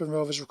did a Blackburn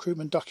Rovers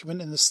recruitment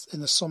document in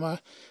the summer,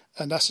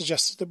 and I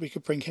suggested that we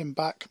could bring him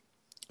back.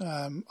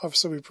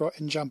 Obviously, we brought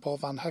in Jan-Paul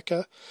van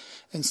Hekke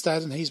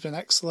instead, and he's been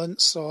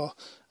excellent. So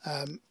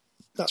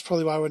that's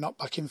probably why we're not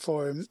backing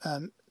for him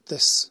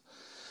this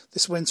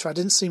this winter. I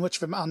didn't see much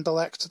of him at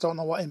Anderlecht. I don't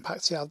know what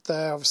impact he had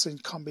there. Obviously, he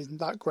can't be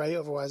that great,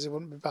 otherwise he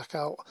wouldn't be back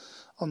out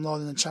on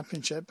loan in the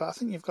Championship. But I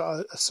think you've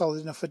got a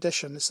solid enough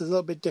addition. It's a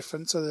little bit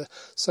different to the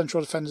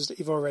central defenders that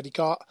you've already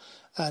got,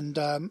 and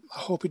I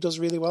hope he does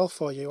really well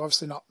for you.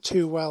 Obviously, not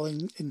too well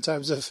in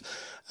terms of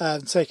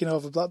taking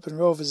over Blackburn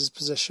Rovers'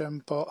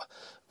 position, but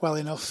well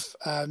enough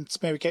to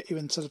maybe get you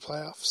into the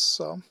playoffs.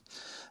 So,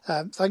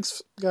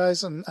 thanks,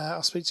 guys, and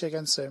I'll speak to you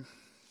again soon.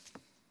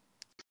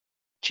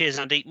 Cheers,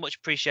 Andy. Much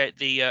appreciate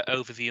the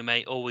overview,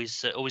 mate.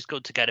 Always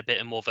good to get a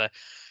bit more of a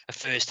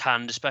first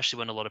hand, especially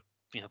when a lot of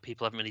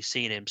people haven't really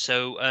seen him.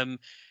 So,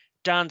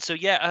 Dan, so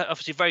yeah,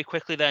 obviously very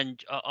quickly then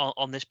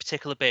on this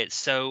particular bit.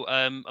 So,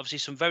 obviously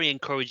some very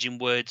encouraging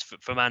words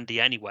from Andy.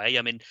 Anyway,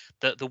 I mean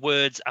the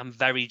words "I'm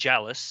very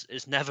jealous"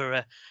 is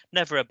never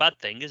a bad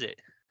thing, is it?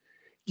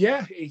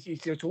 Yeah,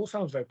 it all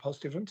sounds very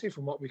positive, doesn't it,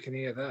 from what we can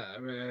hear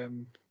there.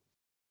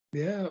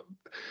 Yeah,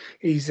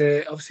 he's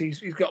obviously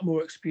he's got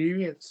more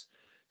experience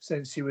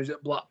since he was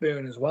at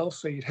Blackburn as well.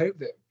 So you'd hope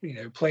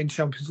that, playing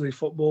Champions League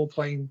football,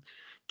 playing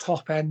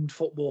top end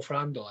football for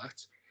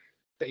Anderlecht,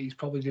 that he's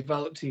probably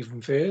developed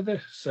even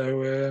further.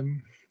 So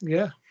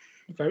yeah,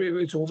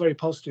 it's all very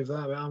positive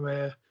there.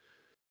 I'm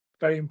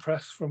very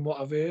impressed from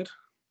what I've heard.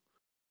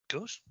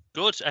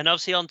 Good. And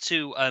obviously on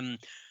to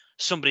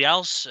somebody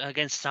else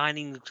against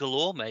signing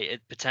galore, mate,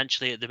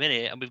 potentially at the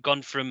minute. And we've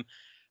gone from,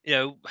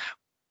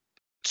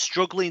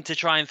 struggling to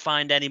try and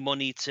find any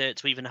money to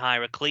even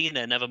hire a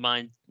cleaner, never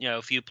mind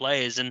a few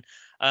players, and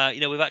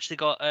we've actually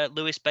got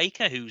Lewis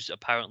Baker, who's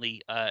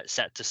apparently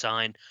set to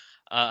sign.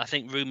 I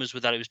think rumours were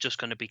that it was just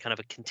going to be kind of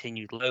a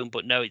continued loan,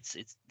 but no, it's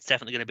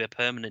definitely going to be a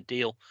permanent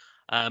deal.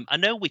 I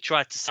know we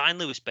tried to sign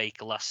Lewis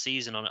Baker last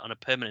season on a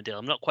permanent deal.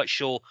 I'm not quite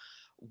sure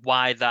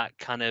why that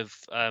kind of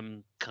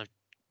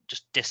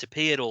just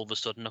disappeared all of a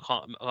sudden. I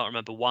can't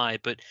remember why,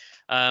 but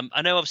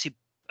I know obviously.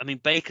 I mean,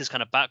 Baker's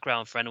kind of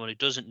background, for anyone who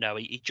doesn't know,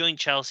 he joined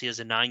Chelsea as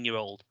a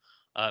 9-year-old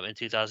in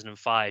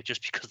 2005,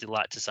 just because they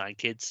like to sign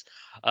kids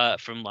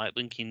from like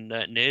Lincoln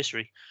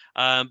Nursery.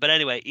 But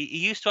anyway,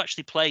 he used to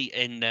actually play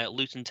in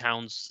Luton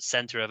Town's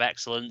Centre of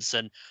Excellence,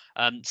 and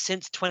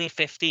since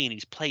 2015,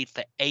 he's played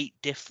for 8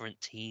 different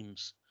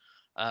teams,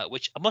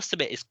 which I must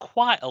admit is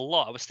quite a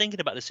lot. I was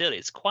thinking about this earlier.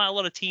 It's quite a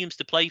lot of teams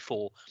to play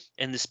for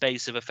in the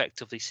space of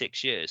effectively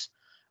 6 years.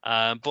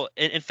 But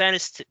in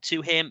fairness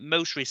to him,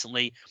 most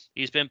recently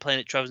he's been playing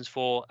at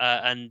Trabzonspor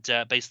and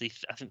basically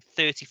I think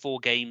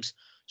 34 games,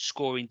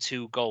 scoring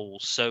 2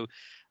 goals. So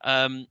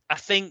I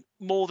think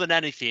more than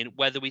anything,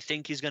 whether we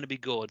think he's going to be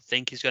good,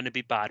 think he's going to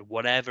be bad,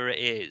 whatever it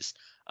is,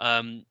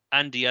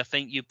 Andy, I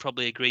think you'd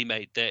probably agree,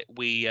 mate, that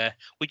we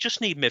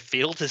just need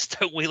midfielders,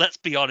 don't we? Let's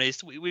be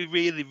honest. We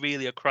really,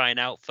 really are crying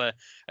out for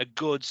a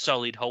good,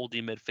 solid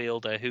holding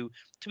midfielder who,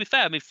 to be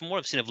fair, I mean, from what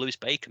I've seen of Lewis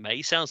Baker, mate,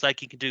 he sounds like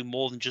he can do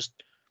more than just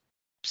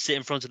sit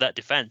in front of that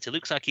defence. It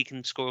looks like he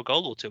can score a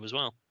goal or 2 as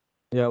well.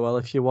 Yeah, well,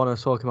 if you want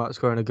to talk about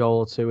scoring a goal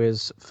or 2,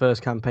 his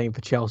first campaign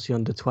for Chelsea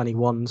under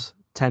 21s,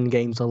 10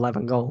 games,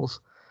 11 goals.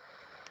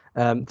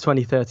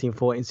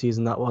 2013-14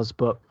 season that was,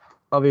 but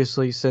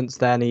obviously since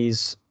then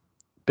he's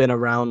been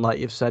around, like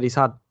you've said. He's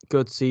had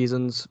good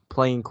seasons,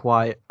 playing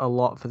quite a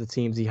lot for the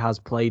teams he has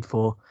played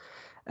for.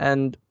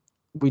 And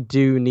we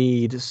do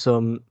need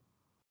some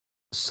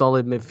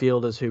solid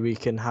midfielders who we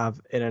can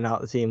have in and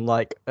out of the team.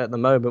 Like at the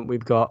moment,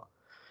 we've got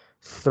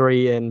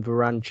 3 in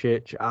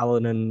Varancic,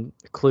 Allen and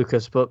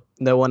Klukas, but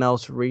no one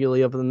else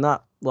really other than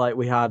that. Like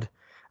we had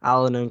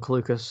Allen and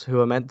Klukas,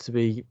 who are meant to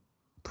be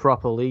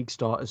proper league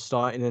starters,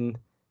 starting in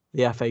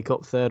the FA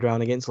Cup third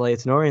round against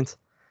Leyton Orient.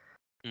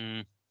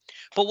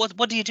 But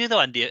what do you do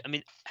though, Andy? I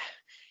mean,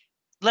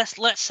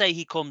 let's say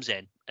he comes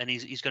in and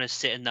he's going to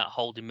sit in that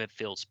holding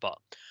midfield spot.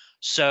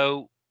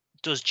 So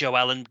does Joe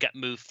Allen get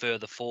moved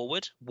further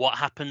forward? What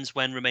happens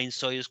when Romain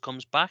Sawyers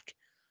comes back?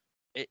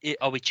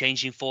 Are we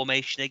changing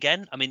formation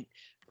again? I mean,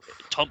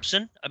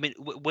 Thompson. I mean,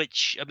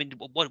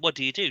 what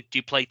do you do? Do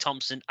you play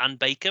Thompson and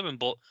Baker and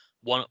put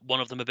one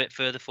of them a bit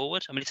further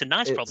forward? I mean, it's a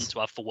nice problem to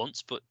have for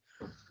once, but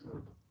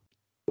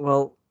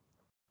well,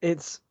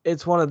 it's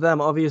one of them.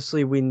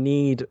 Obviously, we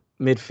need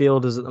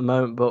midfielders at the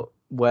moment, but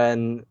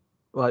when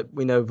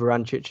we know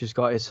Varancic has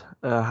got his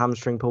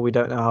hamstring pull, we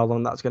don't know how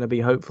long that's going to be.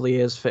 Hopefully, he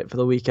is fit for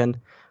the weekend.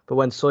 But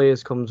when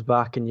Sawyers comes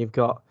back and you've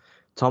got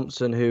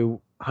Thompson,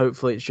 who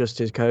hopefully it's just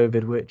his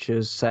COVID, which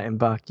is set him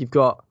back. You've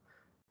got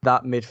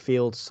that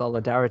midfield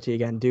solidarity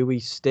again. Do we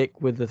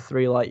stick with the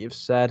 3 like you've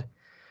said?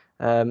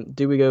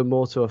 Do we go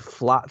more to a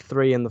flat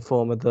 3 in the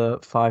form of the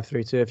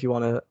 5-3-2 if you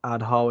want to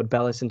add Harwood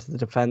Bellis into the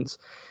defence?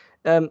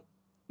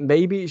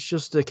 Maybe it's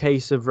just a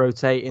case of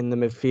rotating the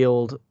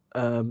midfield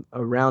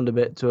around a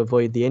bit to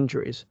avoid the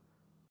injuries.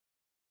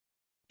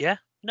 Yeah.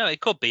 No,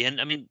 it could be.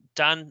 And I mean,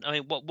 Dan, I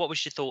mean, what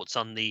was your thoughts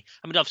on the?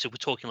 I mean, obviously we're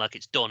talking like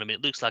it's done. I mean,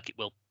 it looks like it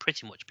will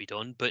pretty much be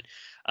done. But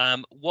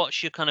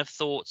what's your kind of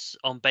thoughts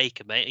on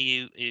Baker, mate? Are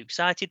you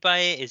excited by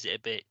it? Is it a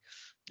bit?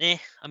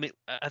 I mean,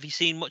 have you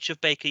seen much of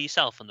Baker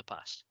yourself in the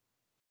past?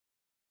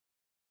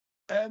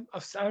 I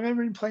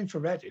remember him playing for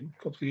Reading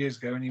a couple of years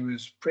ago, and he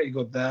was pretty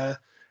good there.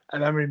 I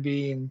remember him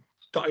being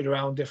dotted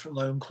around different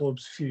loan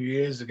clubs a few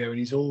years ago, and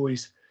he's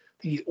always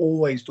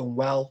done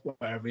well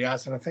wherever he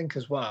has. And I think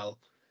as well,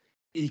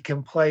 he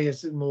can play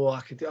as more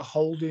like a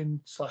holding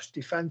 /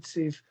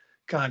 defensive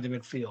kind of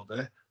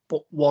midfielder,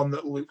 but one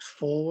that looks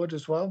forward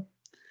as well.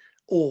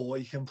 Or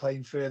he can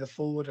play further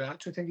forward. And I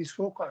actually think he's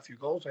scored quite a few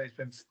goals when he's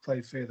been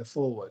played further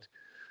forward.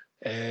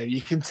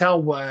 You can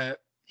tell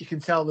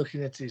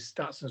looking at his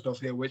stats and stuff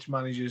here, which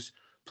managers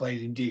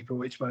played him deeper,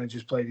 which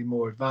managers played him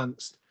more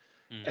advanced.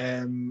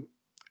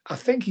 I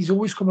think he's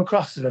always come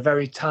across as a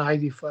very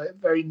tidy,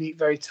 very neat,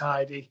 very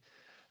tidy,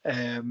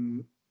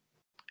 and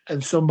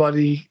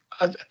somebody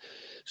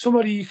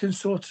you can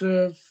sort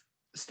of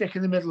stick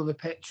in the middle of the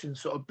pitch and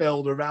sort of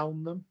build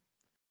around them,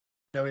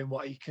 knowing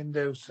what he can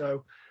do.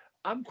 So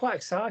I'm quite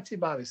excited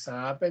by this.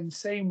 I've been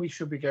saying we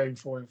should be going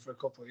for him for a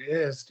couple of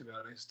years, to be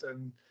honest.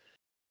 And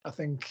I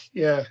think,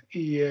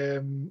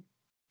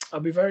 I'll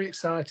be very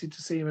excited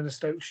to see him in a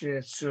Stoke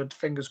shirt. Should,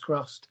 fingers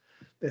crossed,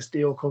 this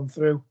deal come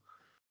through.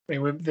 I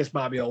mean, this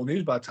might be old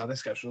news by the time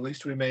this gets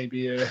released. We may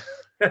be,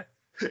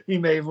 he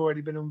may have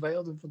already been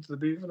unveiled in front of the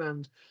booth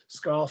and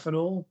scarf and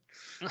all.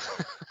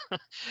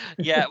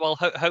 Yeah, well,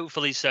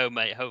 hopefully so,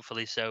 mate.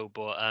 Hopefully so.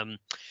 But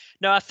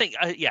no, I think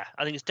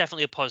it's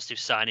definitely a positive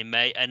signing,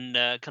 mate. And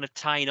kind of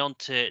tying on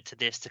to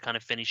this to kind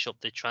of finish up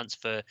the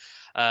transfer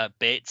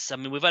bits. I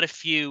mean, we've had a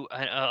few.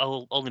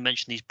 I'll only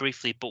mention these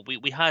briefly, but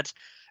we had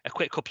a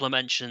quick couple of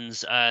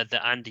mentions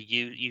that Andy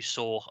you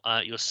saw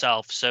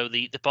yourself. So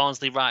the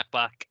Barnsley right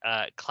back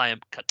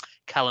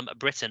Callum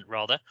Britton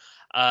rather.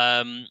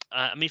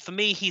 I mean, for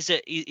me, he's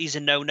a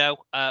no-no.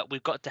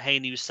 We've got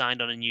Dehaney who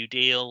signed on a new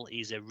deal.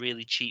 He's a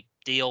really cheap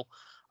deal.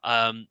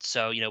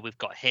 So we've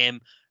got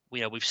him.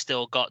 We've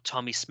still got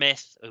Tommy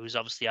Smith, who's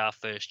obviously our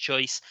first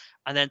choice,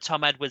 and then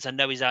Tom Edwards. I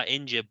know he's out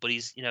injured, but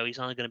he's only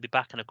going to be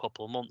back in a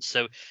couple of months.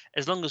 So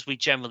as long as we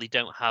generally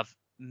don't have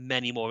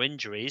many more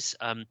injuries,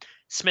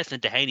 Smith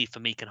and Dehaney for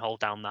me can hold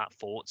down that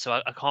fort. So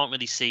I can't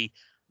really see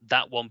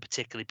that one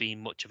particularly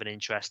being much of an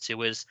interest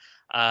to us.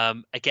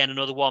 Again,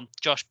 another one,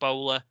 Josh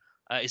Bowler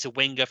is a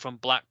winger from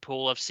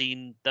Blackpool. I've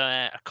seen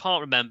there. I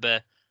can't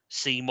remember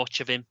seeing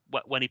much of him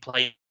when he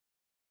played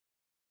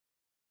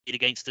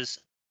against us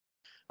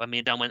when me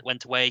and Dan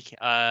went away.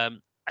 I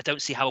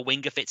don't see how a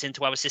winger fits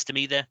into our system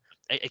either.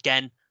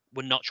 Again,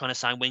 we're not trying to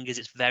sign wingers.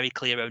 It's very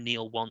clear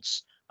O'Neill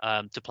wants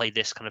to play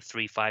this kind of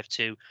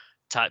 3-5-2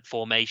 type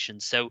formation.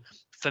 So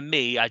for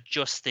me, I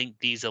just think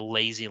these are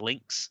lazy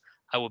links.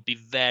 I would be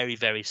very,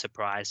 very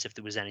surprised if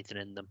there was anything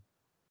in them.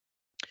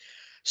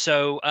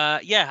 So I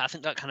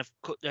think that kind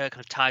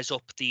of ties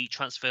up the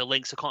transfer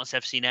links. I can't say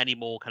I've seen any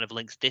more kind of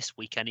links this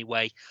week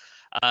anyway.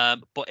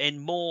 But in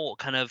more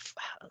kind of,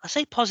 I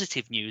say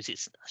positive news, I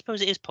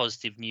suppose it is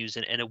positive news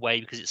in a way,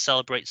 because it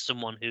celebrates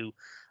someone who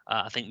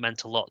I think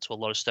meant a lot to a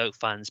lot of Stoke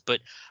fans.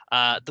 But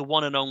the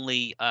one and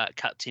only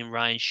Captain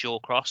Ryan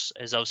Shawcross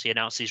has obviously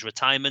announced his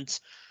retirement.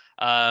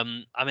 I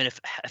mean,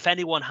 if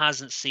anyone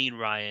hasn't seen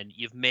Ryan,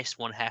 you've missed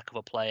one heck of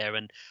a player.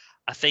 And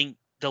I think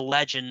the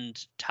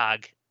legend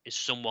tag is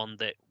someone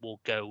that will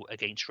go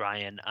against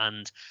Ryan.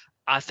 And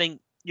I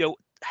think,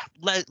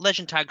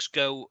 legend tags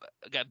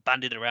get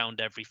bandied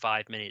around every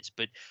 5 minutes,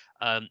 but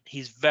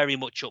he's very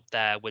much up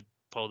there with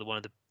probably one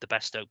of the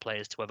best Stoke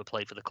players to ever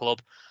play for the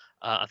club.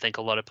 I think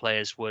a lot of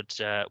players would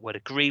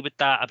agree with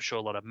that. I'm sure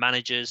a lot of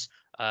managers,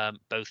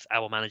 both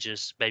our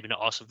managers, maybe not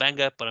Arsene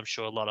Wenger, but I'm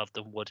sure a lot of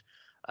them would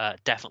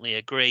definitely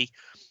agree.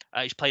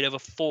 He's played over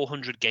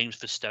 400 games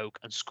for Stoke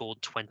and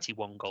scored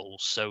 21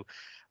 goals. So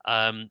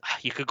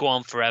you could go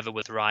on forever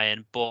with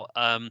Ryan. But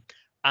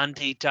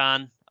Andy,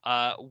 Dan,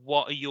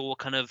 what are your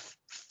kind of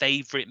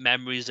favourite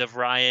memories of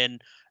Ryan?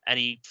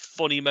 Any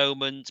funny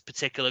moments,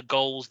 particular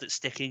goals that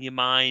stick in your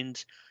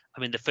mind? I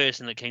mean, the first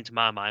thing that came to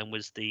my mind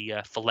was the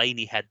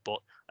Fellaini headbutt,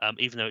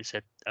 even though it's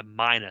a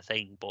minor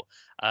thing. But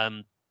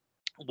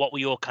what were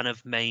your kind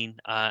of main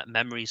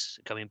memories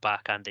going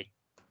back, Andy?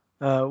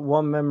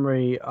 One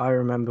memory I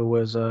remember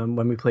was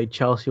when we played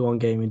Chelsea one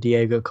game and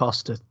Diego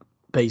Costa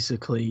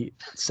basically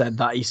said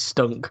that he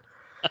stunk.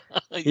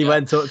 He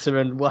went up to him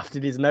and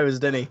wafted his nose,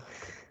 didn't he?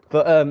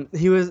 But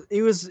he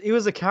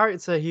was a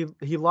character.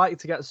 He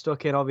liked to get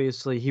stuck in.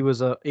 Obviously, he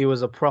was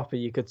a proper,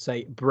 you could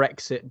say,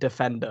 Brexit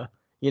defender.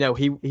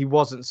 He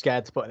wasn't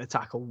scared to put in a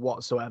tackle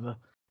whatsoever.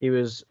 He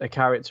was a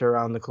character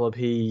around the club.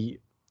 He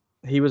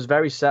was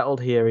very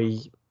settled here.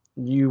 He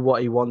knew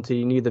what he wanted.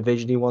 He knew the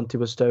vision he wanted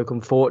with Stoke.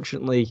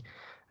 Unfortunately,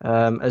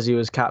 as he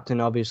was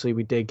captain, obviously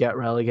we did get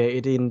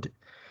relegated, and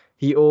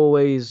he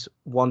always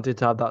wanted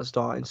to have that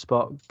starting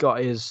spot. Got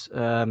his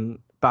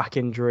back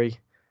injury,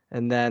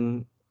 and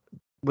then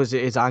was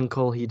it his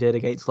ankle he did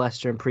against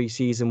Leicester in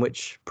pre-season,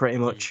 which pretty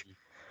much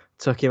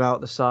took him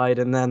out the side,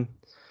 and then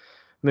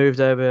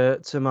moved over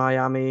to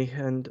Miami,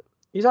 and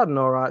he's had an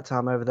all right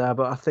time over there,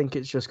 but I think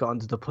it's just gotten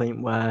to the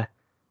point where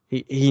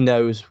he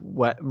knows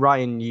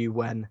Ryan knew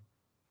when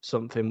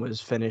something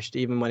was finished.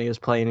 Even when he was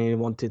playing and he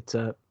wanted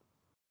to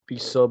be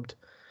subbed,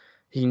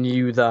 he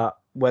knew that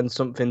when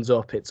something's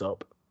up, it's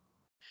up.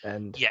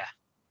 And yeah,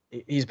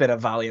 he's been a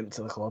valiant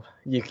to the club.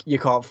 You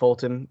can't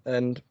fault him,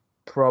 and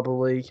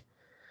probably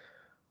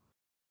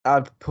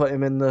I'd put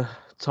him in the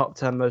top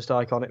 10 most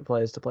iconic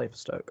players to play for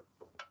Stoke.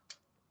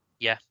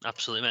 Yeah,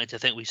 absolutely, mate. I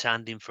think we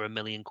signed him for £1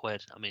 million.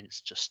 I mean,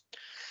 it's just,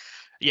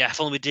 yeah, if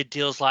only we did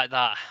deals like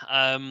that.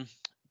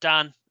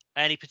 Dan,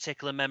 any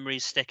particular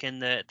memories stick in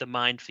the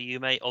mind for you,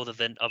 mate, other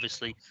than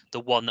obviously the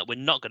one that we're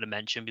not going to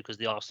mention because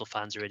the Arsenal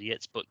fans are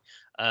idiots, but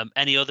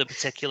any other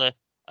particular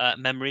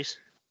memories?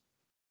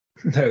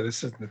 No,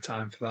 this isn't the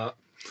time for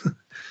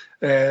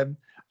that.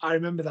 I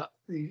remember that.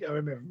 I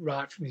remember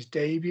right from his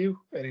debut,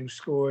 and him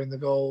scoring the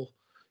goal,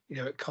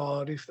 at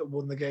Cardiff that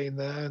won the game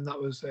there, and that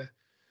was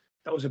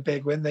a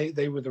big win.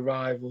 They were the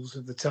rivals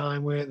of the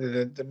time, weren't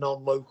they? The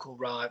non-local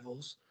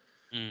rivals.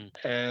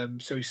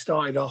 So he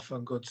started off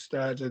on good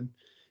stead, and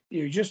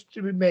just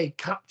to be made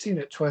captain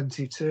at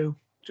 22. Do you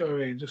know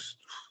what I mean? Just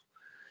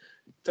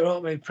there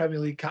aren't many Premier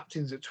League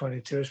captains at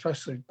 22,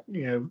 especially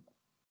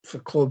for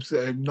clubs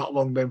that have not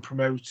long been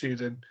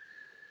promoted,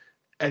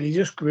 and he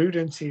just grew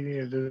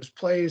into there's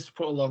players to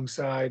put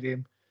alongside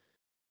him.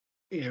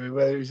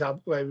 Whether it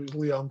was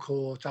Leon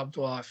Court,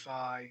 Abdoulaye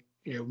Faye,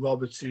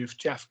 Robert Huth,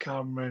 Jeff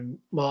Cameron,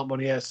 Mark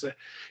Muniesa,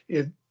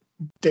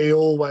 they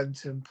all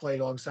went and played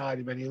alongside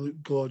him, and he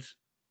looked good.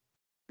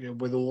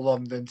 With all of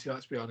them, didn't he?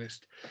 Let's be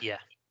honest. Yeah.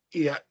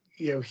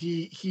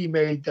 He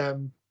made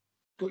them.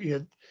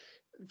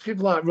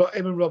 People like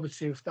him and Robert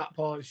Huth, that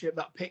partnership,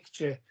 that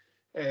picture,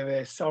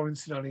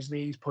 Sorensen on his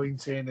knees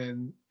pointing,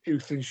 and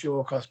Huth and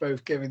Shawcross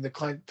both giving the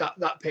client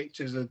that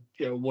picture's a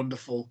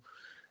wonderful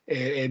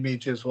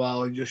image as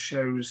well. It just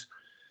shows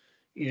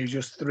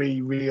just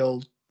three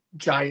real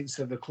giants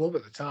of the club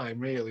at the time,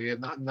 really, in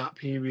that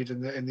period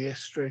in the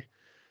history.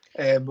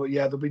 But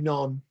yeah, there'll be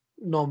none,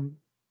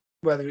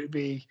 whether it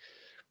be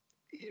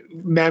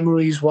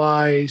memories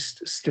wise,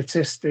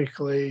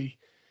 statistically,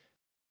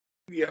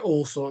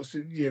 all sorts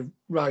of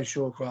Ryan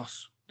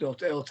Shawcross.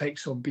 It'll take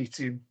some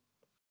beating,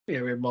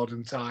 in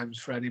modern times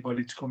for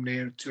anybody to come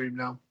near to him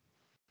now.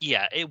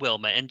 Yeah, it will,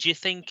 mate. And do you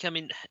think? I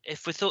mean,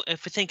 if we're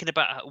thinking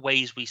about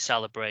ways we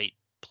celebrate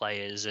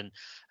players and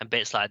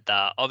bits like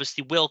that,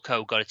 obviously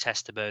Wilco got a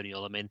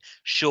testimonial. I mean,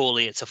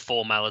 surely it's a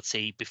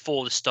formality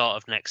before the start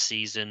of next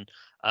season.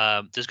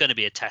 There's going to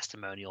be a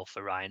testimonial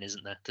for Ryan,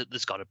 isn't there?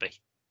 There's got to be.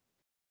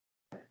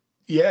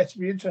 Yeah, it'd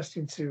be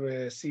interesting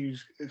to see,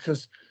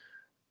 because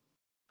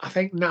I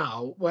think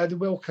now where the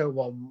Wilco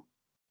one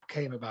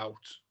came about,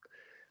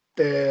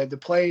 the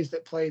players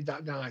that played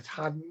that night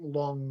hadn't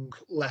long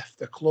left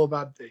the club,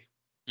 had they?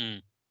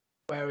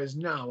 Whereas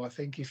now, I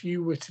think if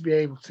you were to be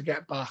able to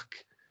get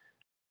back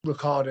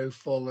Ricardo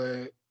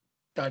Fuller,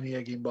 Danny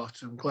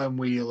Higginbottom, Glenn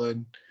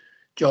Whelan,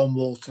 John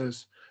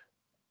Walters,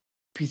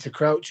 Peter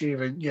Crouch,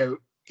 even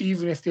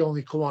if they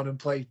only come on and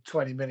play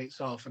 20 minutes,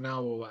 half an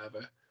hour or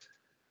whatever,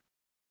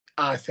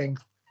 I think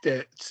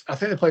the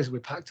place will be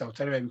packed out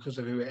anyway because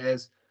of who it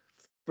is.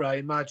 But I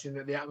imagine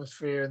that the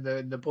atmosphere and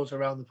the buzz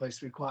around the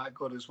place will be quite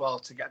good as well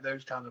to get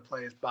those kind of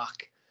players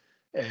back.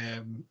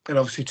 And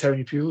obviously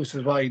Tony Pulis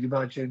as well, you'd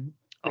imagine.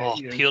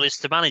 Pulis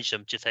to manage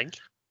them, do you think?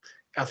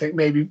 I think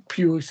maybe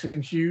Pulis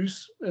and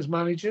Hughes as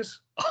managers.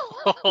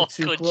 Oh,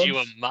 could clubs.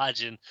 You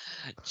imagine?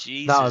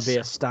 Jesus. That would be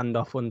a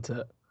standoff, wouldn't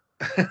it?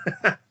 Do you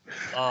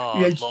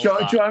know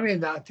what I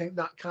mean? I think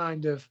that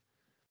kind of,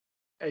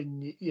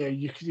 and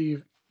you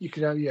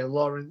could have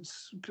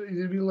Lawrence.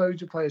 There'd be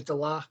loads of players.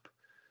 Delap.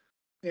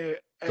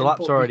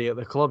 Delap's already at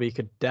the club. He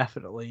could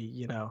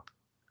definitely,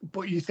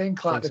 But you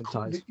think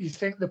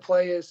the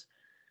players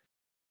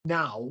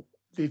now,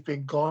 they've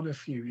been gone a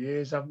few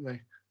years, haven't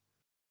they?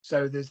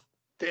 So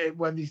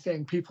when you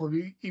think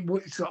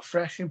it's not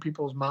fresh in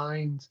people's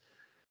minds.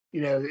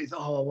 It's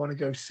I want to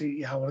go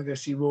see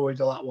Rory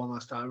Delap one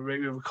last time.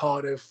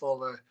 Ricardo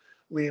Fuller,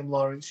 Liam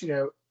Lawrence.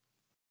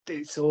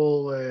 It's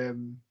all.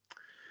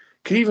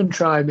 Can even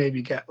try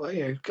maybe get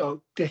got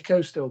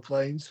Dicko still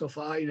playing stuff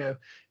like that,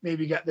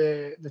 maybe get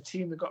the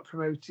team that got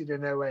promoted in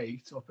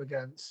 2008 up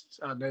against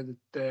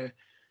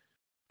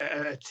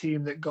a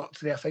team that got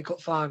to the FA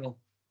Cup final,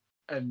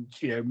 and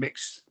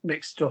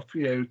mixed up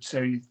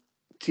so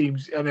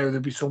teams. I know there'll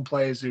be some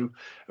players who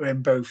are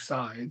in both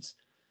sides,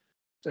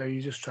 so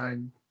you just try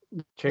and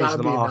change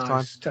them at half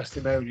time.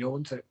 Testimonial,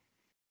 wouldn't it?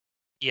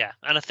 Yeah,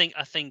 and I think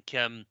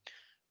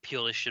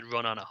Pulis should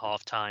run on at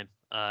half time.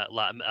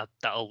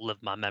 That'll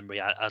live my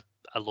memory. I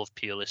love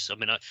Pulis. I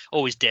mean, I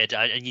always did,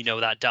 and you know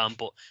that, Dan.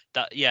 But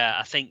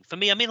I think for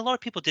me, I mean, a lot of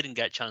people didn't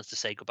get a chance to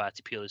say goodbye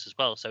to Pulis as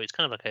well. So it's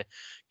kind of like a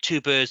two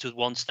birds with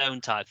one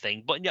stone type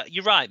thing. But yeah,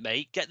 you're right,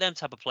 mate. Get them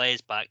type of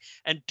players back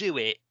and do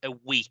it a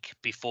week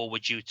before we're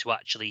due to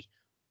actually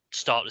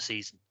start the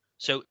season.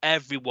 So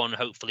everyone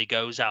hopefully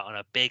goes out on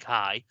a big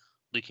high,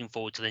 looking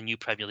forward to the new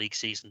Premier League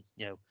season.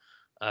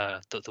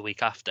 The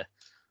week after.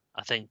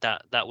 I think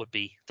that would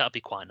be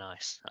quite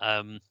nice.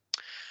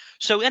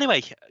 So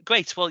anyway,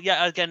 great. Well,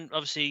 yeah. Again,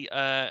 obviously,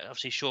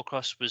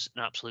 Shawcross was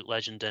an absolute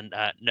legend, and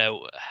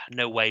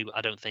no way. I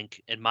don't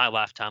think in my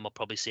lifetime I'll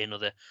probably see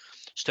another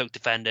Stoke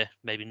defender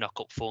maybe knock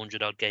up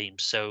 400 odd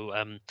games. So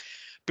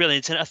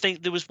brilliant. And I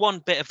think there was one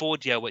bit of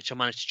audio which I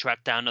managed to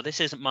track down. Now this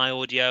isn't my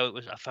audio.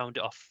 I found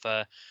it off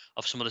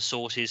some of the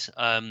sources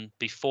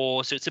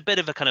before. So it's a bit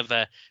of a kind of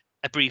a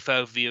a brief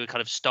overview,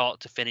 kind of start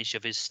to finish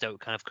of his Stoke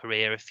kind of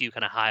career, a few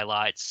kind of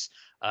highlights,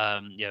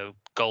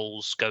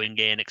 goals going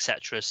in,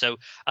 etc. So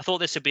I thought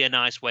this would be a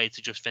nice way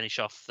to just finish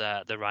off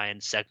the Ryan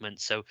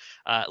segment. So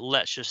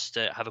let's just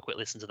have a quick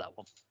listen to that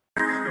one.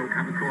 Stoke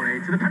have the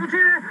corner to the penalty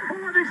area.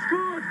 Oh, they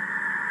scored!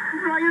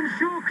 Ryan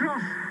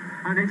Shawcross,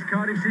 and it's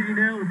Cardiff City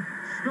 0,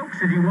 Stoke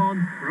City 1.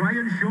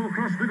 Ryan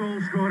Shawcross, the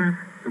goal scorer.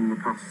 In the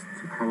past,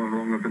 however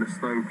long I've been at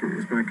Stoke,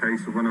 it's been a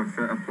case of when I've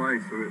fit, I play,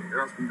 so it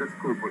has been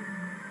difficult, but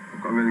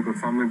I've got a really good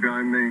family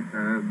behind me.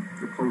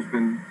 The club's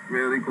been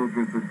really good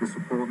with the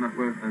support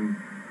network and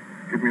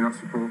give me that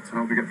support to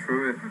help me get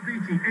through it.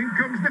 In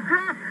comes the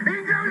cross,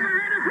 in goes the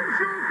header from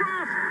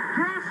Shawcross,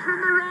 cross from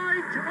the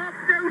right, up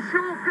goes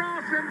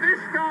Shawcross, and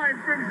this time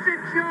from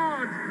 6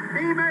 yards,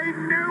 he made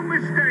no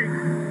mistake.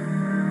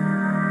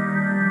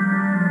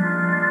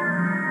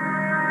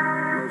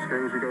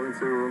 Games we go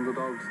into, we're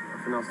underdogs.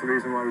 I think that's the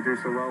reason why we do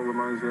so well. The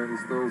manager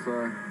instills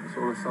a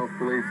sort of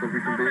self-belief that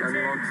we can beat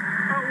anyone.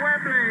 At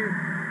Wembley,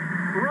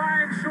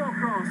 Ryan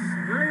Shawcross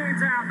leads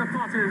out the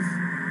Potters,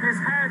 his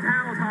head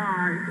held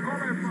high.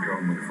 He's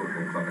gone with the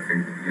football club. I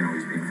think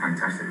he's been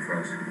fantastic for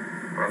us,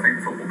 but I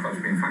think the football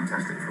club's been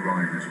fantastic for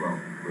Ryan as well.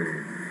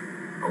 We're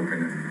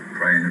hoping and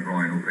praying that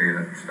Ryan will be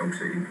a Stoke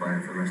City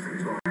player for the rest of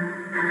his life.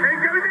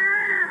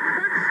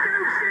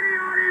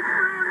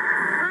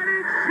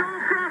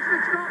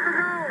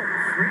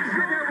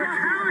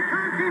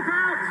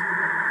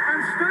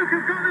 Stoke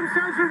have got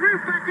themselves a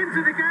route back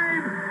into the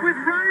game with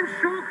Ryan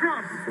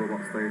Shawcross. It's all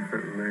about staying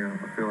fit with me.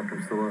 I feel like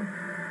I'm still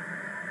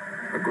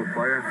a good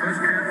player. First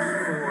caps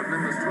for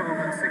numbers 12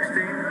 and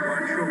 16.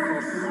 Ryan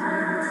Shawcross,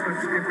 Stoke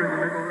skipper in the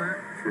middle there.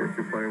 If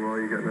you're playing well,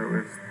 you get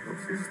noticed.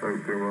 Obviously,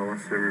 Stoke doing well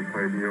last year. We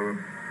played in Europe.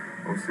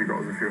 Obviously,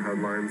 got us a few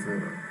headlines.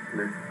 And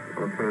if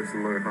on a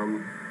personal note, if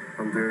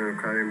I'm doing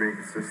okay and being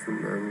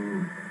consistent,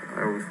 then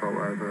I always felt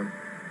I had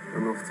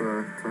enough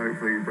to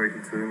hopefully break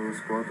into the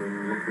squad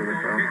and look at the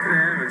crowd. Kick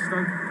there, but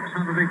Stoke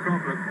have a big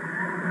problem.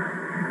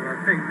 And I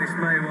think this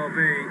may well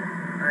be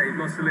a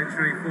muscle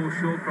injury for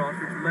Shawcross,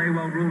 which may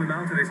well rule him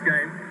out of this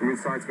game. I'm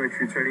excited to make a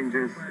few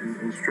changes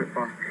and strip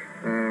back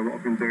what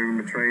I've been doing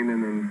with my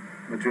training and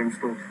my gym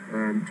stuff,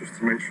 just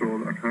to make sure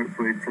that I can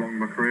hopefully prolong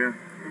my career.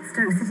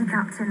 Stoke City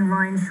captain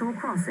Ryan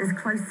Shawcross is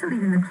close to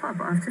leaving the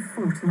club after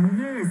 14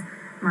 years.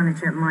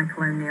 Manager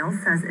Michael O'Neill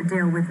says a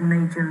deal with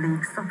Major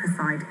League Soccer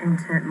side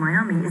Inter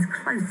Miami is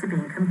close to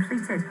being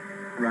completed.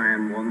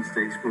 Ryan wants to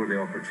explore the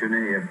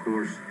opportunity, of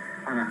course,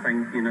 and I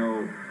think,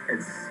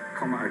 it's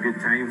come at a good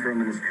time for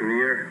him in his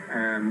career.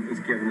 He's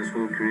given his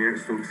whole career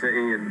at Stoke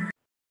City.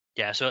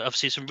 Yeah, so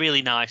obviously some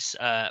really nice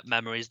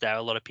memories there.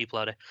 A lot of people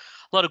had a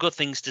lot of good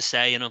things to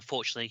say, and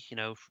unfortunately,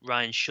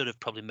 Ryan should have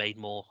probably made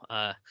more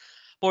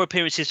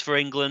appearances for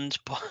England,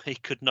 but he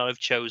could not have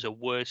chose a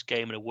worse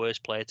game and a worse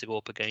player to go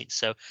up against.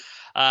 So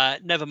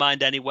never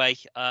mind anyway,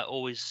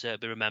 always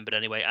be remembered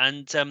anyway.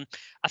 And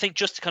I think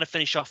just to kind of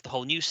finish off the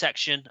whole news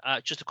section,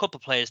 just a couple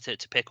of players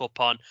to pick up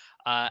on.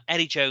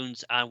 Eddie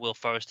Jones and Will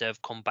Forrester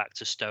have come back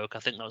to Stoke. I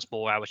think that was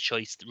more our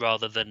choice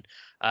rather than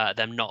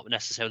them not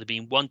necessarily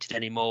being wanted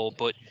anymore.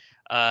 But,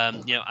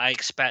 I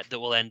expect that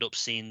we'll end up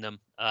seeing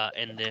them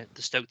in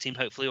the Stoke team,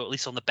 hopefully, or at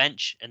least on the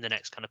bench in the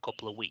next kind of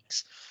couple of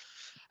weeks.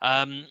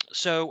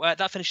 So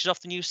that finishes off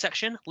the news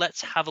section.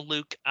 Let's have a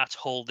look at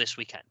Hull this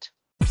weekend.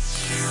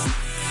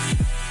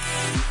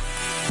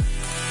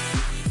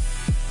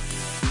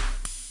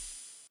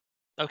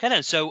 Okay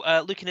then, so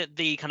looking at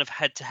the kind of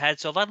head-to-head,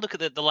 so I've had a look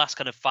at the last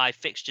kind of 5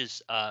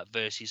 fixtures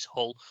versus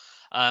Hull.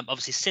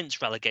 Obviously,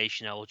 since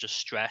relegation, I will just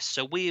stress.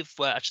 So we've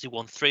actually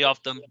won 3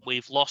 of them.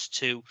 We've lost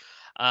 2.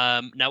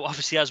 Now,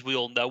 obviously, as we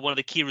all know, one of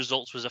the key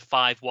results was a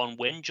 5-1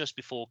 win just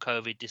before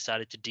COVID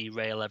decided to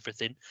derail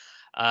everything.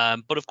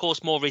 But of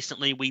course, more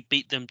recently, we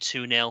beat them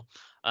 2-0,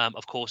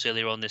 of course,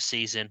 earlier on this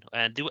season.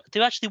 And they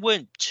actually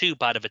weren't too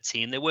bad of a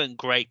team. They weren't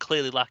great,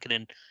 clearly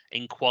lacking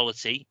in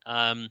quality.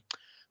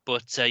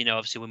 But,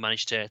 obviously, we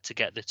managed to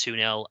get the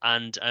 2-0.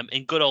 And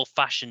in good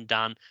old-fashioned,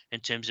 Dan,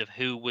 in terms of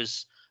who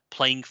was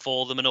playing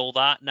for them and all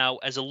that. Now,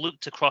 as I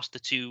looked across the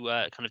two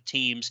kind of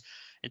teams,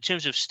 in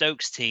terms of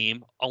Stoke's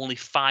team, only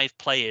 5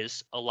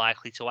 players are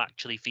likely to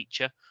actually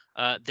feature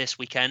this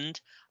weekend.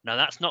 Now,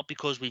 that's not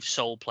because we've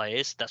sold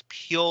players. That's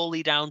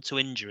purely down to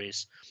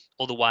injuries.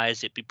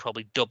 Otherwise, it'd be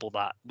probably double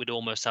that. We'd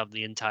almost have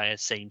the entire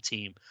same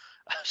team.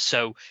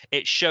 So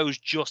it shows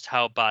just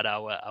how bad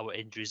our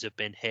injuries have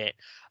been hit.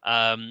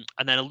 And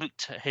then I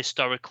looked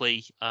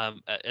historically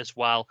as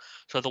well.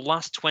 So the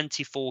last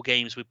 24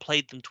 games, we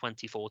played them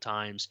 24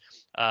 times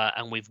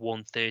and we've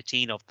won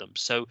 13 of them.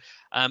 So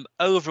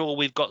overall,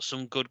 we've got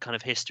some good kind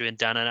of history. And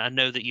Dan, and I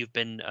know that you've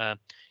been...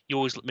 you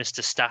always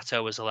Mr.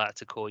 Stato, as I like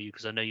to call you,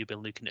 because I know you've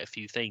been looking at a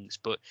few things.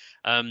 But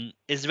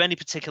is there any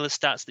particular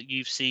stats that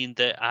you've seen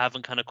that I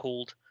haven't kind of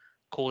called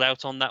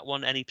out on that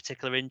one? Any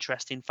particular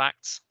interesting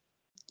facts?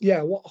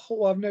 Yeah, what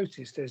Hull I've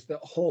noticed is that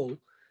Hull,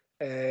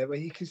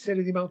 when you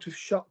consider the amount of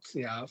shots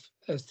they have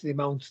as to the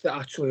amount that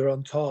actually are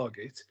on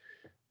target,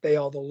 they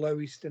are the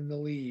lowest in the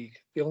league.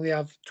 They only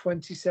have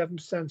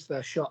 27% of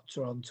their shots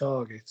are on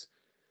target.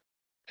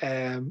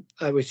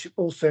 which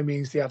also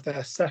means they have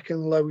their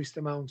second lowest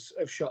amount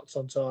of shots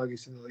on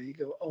target in the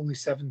league, only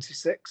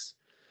 76,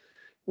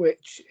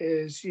 which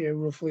is,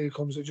 roughly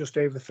comes at just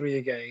over 3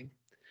 a game.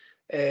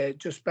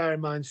 Just bear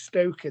in mind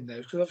Stoke in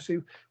those, because obviously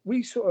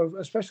we sort of,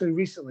 especially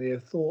recently,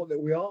 have thought that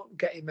we aren't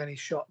getting many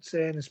shots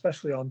in,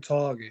 especially on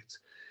target.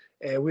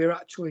 We're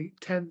actually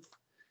 10th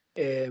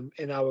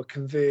in our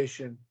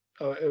conversion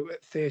at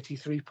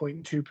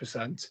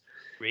 33.2%.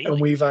 Really? And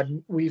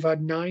we've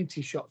had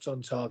 90 shots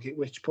on target,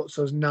 which puts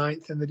us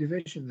 9th in the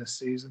division this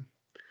season.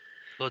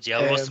 Bloody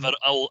hell, we must have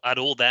had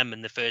all them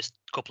in the first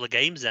couple of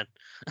games then.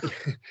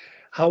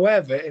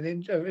 However, an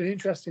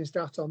interesting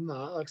stat on that,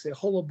 like I say,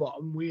 Hull are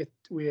bottom, we're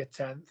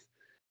 10th.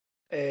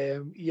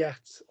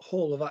 Yet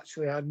Hull have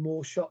actually had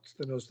more shots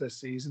than us this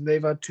season.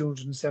 They've had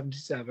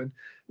 277,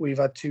 we've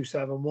had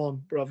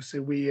 271. But obviously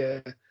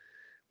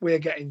we're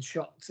getting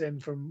shots in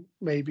from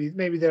maybe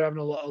they're having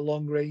a lot of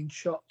long range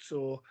shots,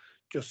 or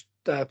just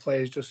their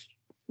players just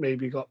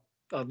maybe got,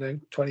 I don't know,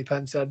 20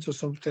 pence heads or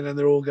something, and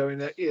they're all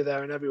going here,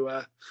 there, and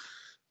everywhere.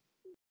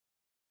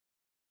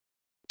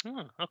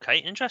 Oh, okay,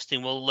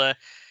 interesting. Well,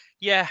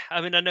 yeah, I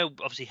mean, I know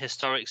obviously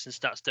historics and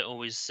stats don't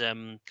always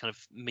kind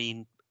of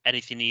mean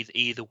anything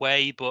either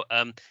way, but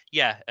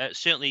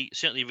certainly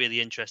really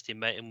interesting,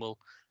 mate. And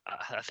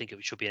I think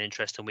it should be an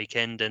interesting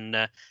weekend.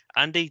 And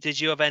Andy, did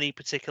you have any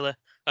particular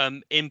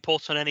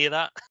input on any of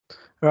that?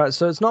 Right,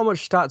 so it's not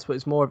much stats, but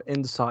it's more of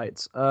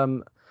insights.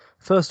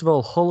 First of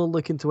all, Hull are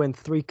looking to win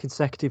 3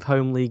 consecutive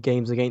home league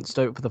games against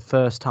Stoke for the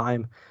first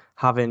time,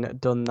 having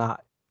done that,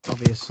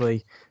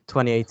 obviously,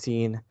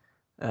 2018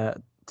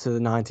 to the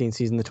 19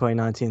 season, the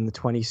 2019 and the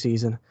 20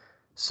 season.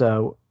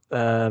 So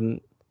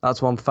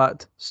that's one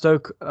fact.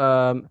 Stoke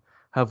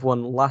have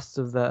won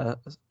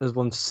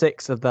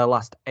 6 of their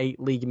last 8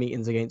 league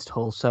meetings against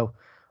Hull. So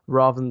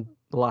rather than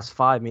the last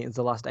 5 meetings,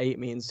 the last 8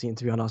 meetings seem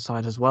to be on our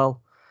side as well.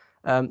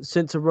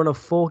 Since a run of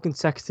 4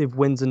 consecutive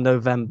wins in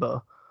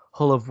November,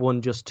 Hull have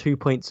won just 2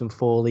 points in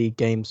 4 league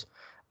games.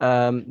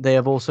 They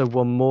have also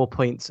won more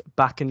points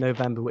back in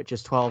November, which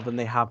is 12, than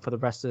they have for the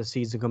rest of the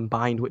season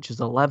combined, which is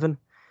 11.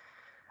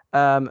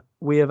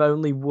 We have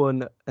only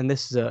won, and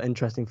this is an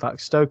interesting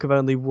fact, Stoke have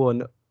only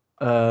won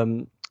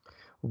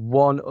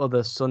one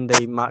other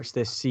Sunday match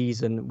this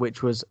season,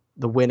 which was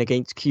the win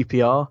against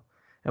QPR.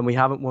 And we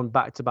haven't won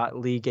back-to-back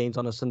league games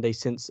on a Sunday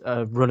since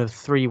a run of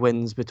 3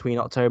 wins between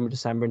October and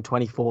December in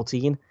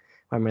 2014,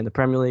 when we were in the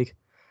Premier League.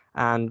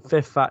 And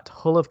fifth fact,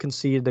 Hull have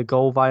conceded a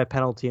goal via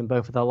penalty in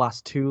both of their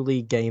last 2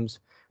 league games,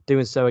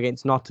 doing so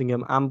against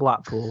Nottingham and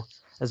Blackpool,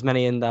 as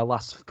many in their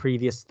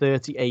previous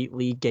 38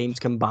 league games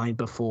combined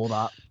before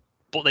that.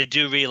 But they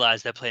do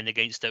realise they're playing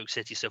against Stoke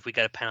City, so if we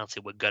get a penalty,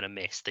 we're going to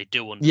miss. They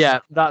do understand. Yeah,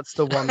 that's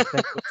the one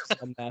thing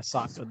that's on their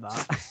side with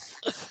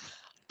that.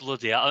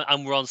 Bloody hell.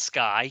 And we're on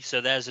Sky,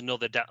 so there's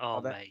another...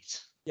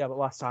 mate. Yeah, but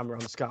last time we were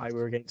on Sky, we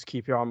were against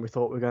QPR, and we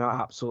thought we were going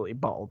to absolutely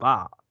bottle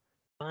that.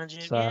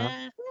 Imagine, so,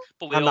 yeah.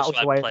 But we also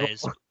had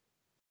players...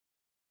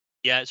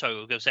 Yeah, sorry,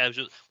 we were going to say,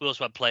 we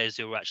also had players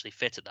who were actually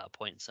fit at that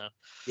point, so...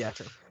 Yeah,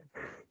 true.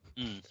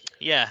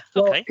 Yeah,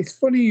 well, okay. It's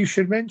funny you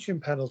should mention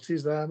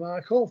penalties there,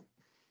 Michael.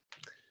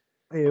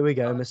 Here we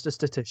go, Mr.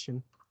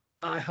 Statistician.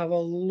 I have a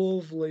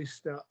lovely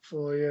stat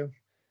for you.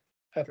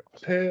 A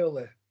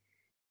pearly.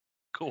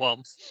 Go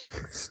on.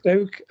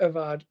 Stoke have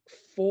had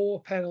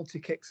 4 penalty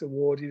kicks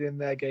awarded in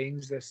their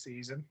games this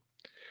season.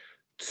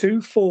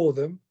 2 for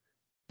them,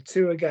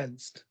 2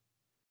 against.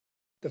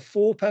 The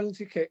 4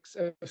 penalty kicks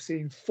have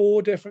seen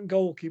 4 different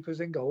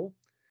goalkeepers in goal,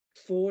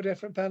 4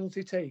 different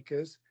penalty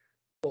takers,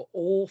 but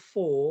all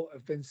 4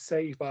 have been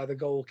saved by the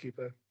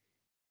goalkeeper.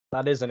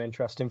 That is an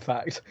interesting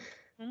fact.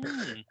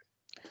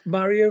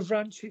 Mario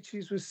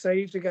Vrancic's was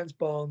saved against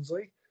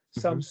Barnsley.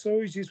 Sam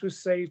Surridge's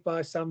was saved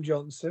by Sam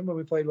Johnson when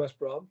we played West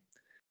Brom.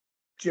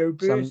 Joe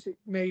Bursick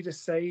made a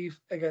save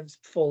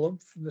against Fulham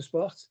from the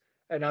spot,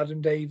 and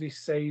Adam Davies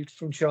saved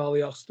from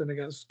Charlie Austin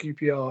against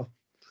QPR.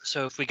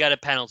 So if we get a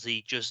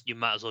penalty, you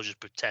might as well just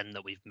pretend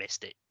that we've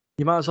missed it.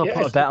 You might as well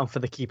put a bet on for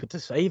the keeper to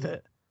save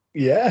it.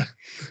 Yeah.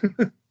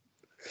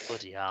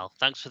 Bloody hell.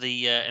 Thanks for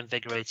the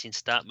invigorating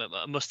stat.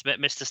 I must admit,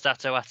 Mr.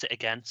 Stato at it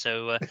again.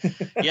 So,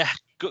 yeah,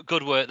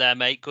 good work there,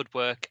 mate. Good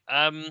work.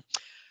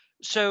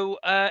 So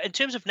in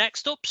terms of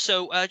next up,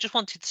 I just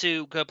wanted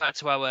to go back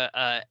to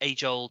our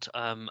age-old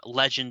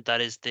legend,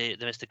 that is the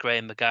Mr.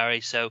 Graham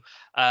McGarry. So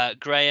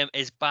Graham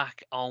is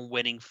back on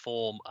winning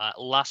form.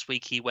 Last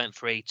week he went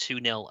for a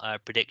 2-0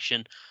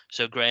 prediction.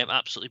 So Graham,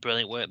 absolutely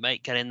brilliant work,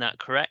 mate, getting that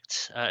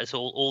correct. It's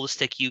all the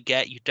stick you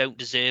get. You don't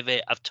deserve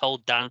it. I've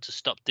told Dan to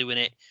stop doing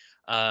it.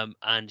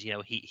 And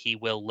he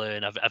will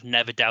learn. I've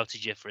never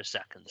doubted you for a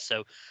second.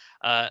 So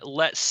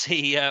let's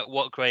see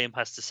what Graham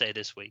has to say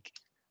this week.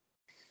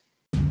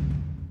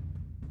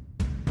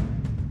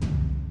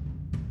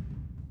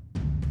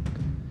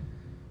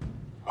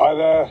 Hi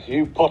there,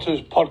 you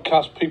Potters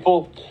podcast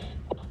people.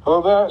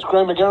 Hello there, it's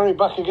Graham McGarry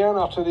back again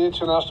after the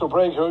international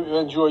break. Hope you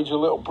enjoyed your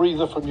little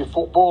breather from your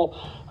football.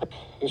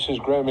 This is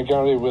Graham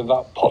McGarry with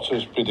that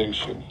Potters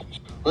prediction.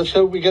 Let's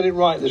hope we get it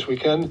right this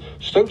weekend.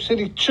 Stoke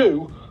City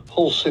 2,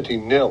 Hull City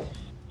 0.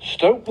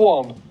 Stoke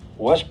 1,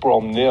 West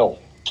Brom 0.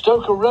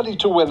 Stoke are ready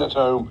to win at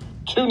home,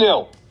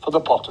 2-0 for the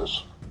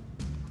Potters.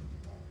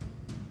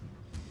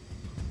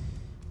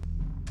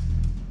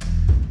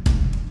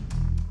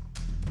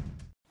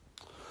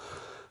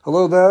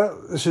 Hello there,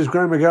 this is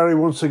Graham McGarry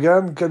once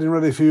again, getting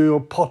ready for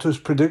your Potters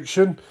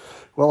prediction.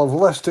 Well, I've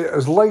left it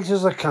as late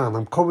as I can.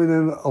 I'm coming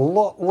in a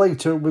lot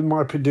later with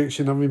my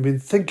prediction, having been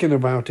thinking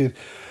about it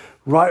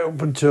right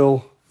up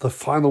until the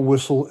final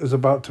whistle is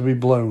about to be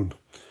blown.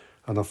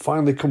 And I've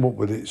finally come up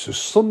with it. It's a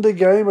Sunday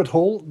game at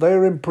Hull.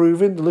 They're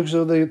improving. It looks as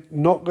though they're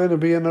not going to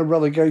be in a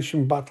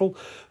relegation battle,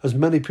 as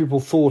many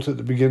people thought at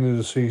the beginning of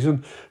the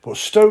season. But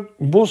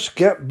Stoke must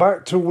get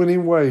back to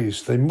winning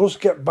ways. They must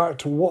get back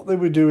to what they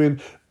were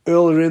doing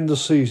earlier in the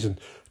season.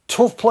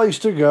 Tough place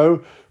to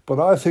go, but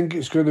I think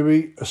it's going to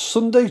be a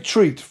Sunday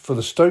treat for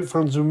the Stoke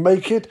fans who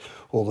make it,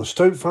 or the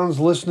Stoke fans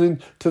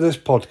listening to this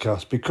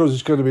podcast, because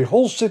it's going to be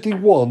Hull City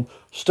 1,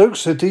 Stoke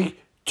City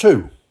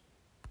 2.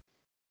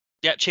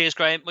 Yeah, cheers,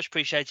 Graham. Much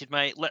appreciated,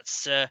 mate.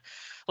 Let's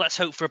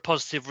hope for a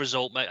positive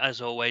result, mate. As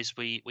always,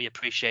 we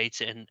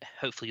appreciate it, and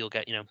hopefully you'll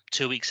get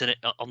 2 weeks in it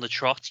on the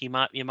trot. You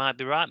might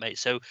be right, mate.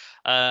 So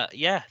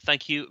yeah,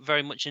 thank you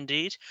very much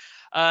indeed.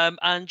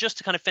 And just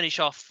to kind of finish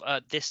off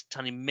this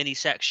tiny mini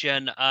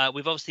section,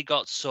 we've obviously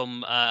got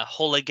some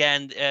Hull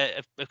again.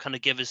 Kind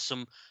of give us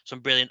some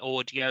brilliant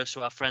audio.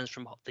 So our friends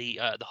from the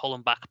Hull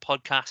and Back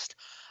podcast.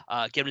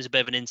 Giving us a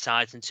bit of an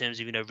insight in terms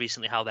of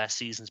recently how their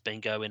season's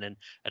been going and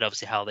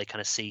obviously how they kind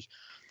of see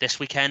this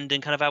weekend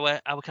and kind of our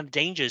kind of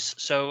dangers.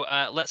 So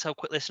let's have a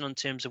quick listen on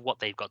terms of what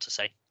they've got to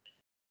say.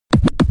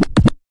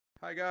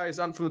 Hi guys,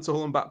 Ant from the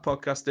Hull and Back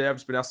podcast here. I've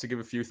just been asked to give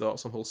a few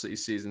thoughts on Hull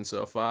City's season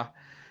so far.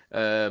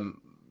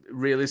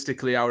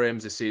 Realistically, our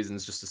aims this season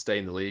is just to stay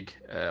in the league.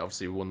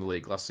 Obviously, we won the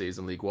league last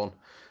season, League One.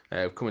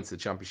 We've come into the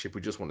Championship,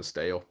 we just want to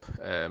stay up.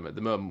 At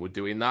the moment, we're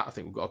doing that. I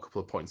think we've got a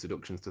couple of points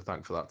deductions to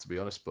thank for that, to be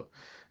honest.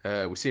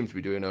 But we seem to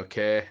be doing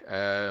okay.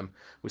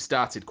 We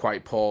started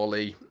quite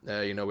poorly.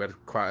 We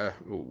had quite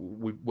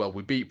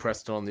we beat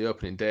Preston on the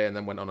opening day and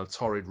then went on a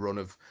torrid run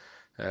of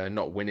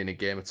not winning a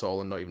game at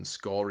all and not even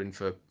scoring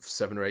for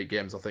 7 or 8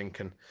 games, I think.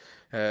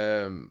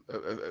 And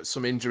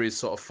some injuries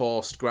sort of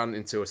forced Grant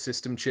into a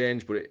system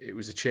change, but it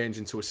was a change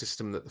into a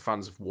system that the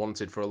fans have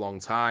wanted for a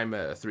long time,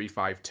 a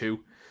 3-5-2.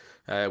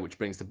 Which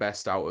brings the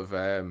best out of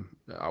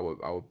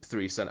our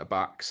 3 centre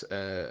backs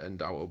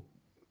and our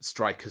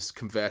strikers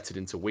converted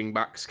into wing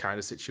backs kind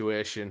of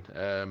situation.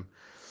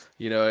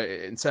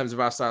 In terms of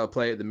our style of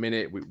play at the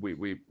minute,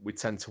 we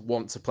tend to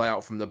want to play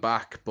out from the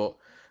back, but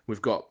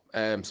we've got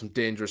some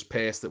dangerous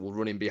pace that will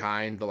run in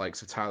behind, the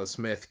likes of Tyler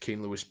Smith,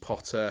 Keane Lewis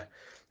Potter.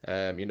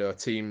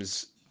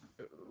 Teams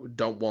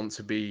don't want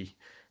to be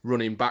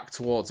running back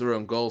towards their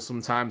own goal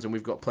sometimes, and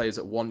we've got players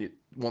that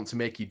want to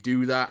make you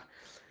do that.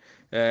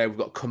 We've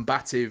got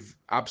combative,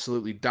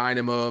 absolutely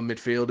dynamo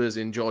midfielders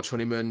in George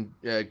Honeyman,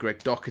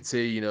 Greg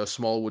Doherty,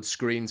 Smallwood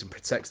screens and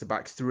protects the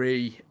back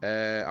 3.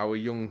 Our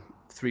young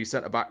 3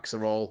 centre-backs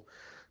are all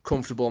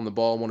comfortable on the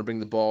ball, want to bring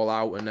the ball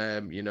out,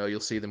 and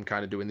you'll see them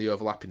kind of doing the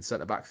overlapping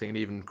centre-back thing and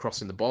even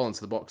crossing the ball into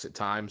the box at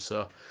times.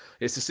 So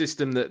it's a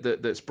system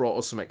that's brought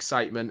us some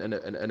excitement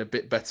and a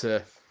bit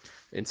better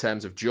in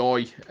terms of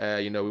joy.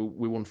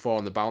 We won 4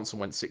 on the bounce and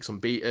went 6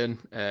 unbeaten.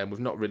 We've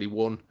not really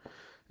won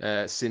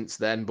since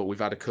then, but we've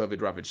had a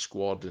COVID-ravaged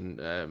squad, and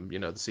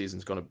the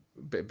season's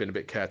been a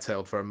bit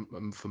curtailed for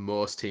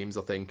most teams,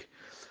 I think.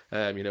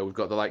 We've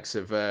got the likes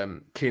of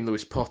Keane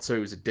Lewis Potter,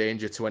 who's a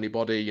danger to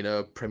anybody.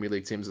 Premier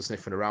League teams are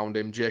sniffing around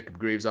him. Jacob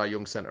Greaves, our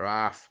young centre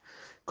half,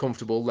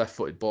 comfortable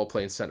left-footed ball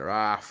playing centre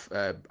half,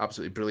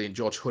 absolutely brilliant.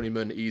 George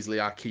Honeyman, easily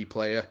our key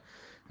player.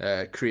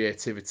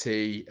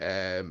 Creativity,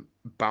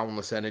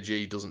 boundless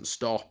energy, doesn't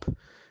stop.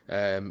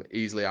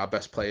 Easily our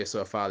best player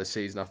so far this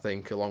season, I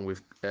think, along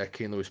with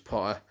Keane Lewis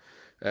Potter.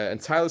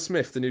 And Tyler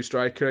Smith, the new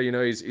striker,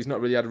 he's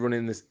not really had a run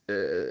in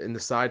the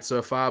side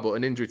so far, but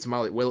an injury to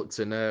Malik Wilks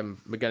and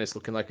McGuinness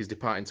looking like he's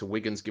departing to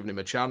Wigan's, giving him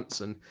a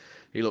chance, and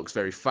he looks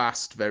very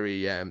fast,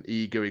 very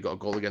eager. He got a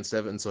goal against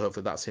Everton, so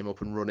hopefully that's him up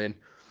and running.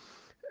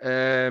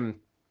 But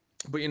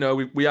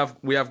we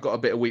have got a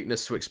bit of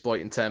weakness to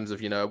exploit in terms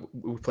of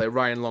we play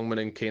Ryan Longman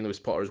and Keane Lewis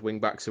Potter as wing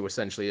backs, who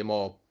essentially are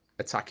more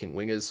attacking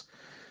wingers.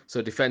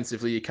 So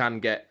defensively, you can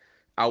get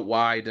out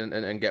wide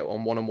and get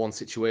on one-on-one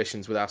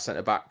situations with our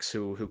centre-backs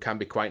who can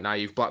be quite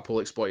naive. Blackpool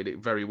exploited it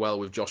very well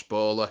with Josh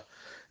Bowler,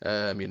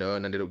 and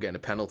ended up getting a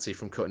penalty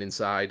from cutting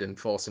inside and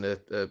forcing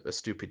a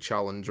stupid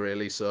challenge,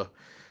 really. So,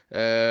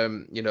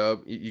 you're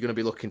going to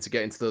be looking to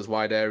get into those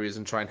wide areas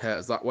and try and hurt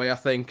us that way, I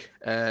think.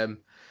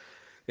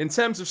 In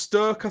terms of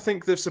Stoke, I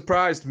think they've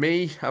surprised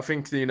me. I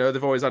think,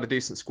 they've always had a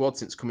decent squad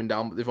since coming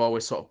down, but they've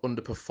always sort of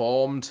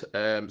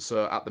underperformed.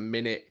 So at the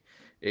minute,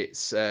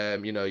 it's,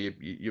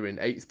 you're in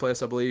 8th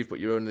place, I believe, but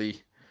you're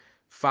only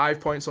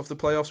 5 points off the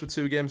playoffs with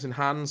 2 games in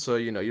hand. So,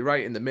 you're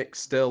right in the mix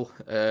still.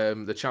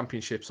 The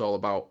Championship's all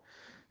about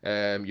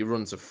your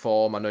runs of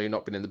form. I know you've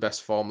not been in the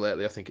best form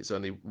lately. I think it's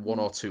only 1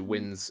 or 2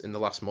 wins in the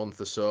last month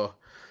or so.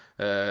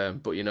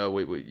 But,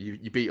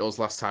 you beat us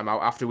last time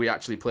out after we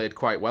actually played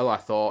quite well, I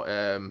thought,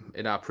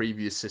 in our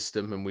previous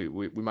system. And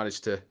we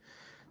managed to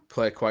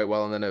play quite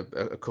well, and then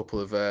a couple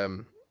of a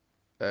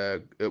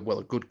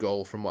good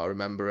goal from what I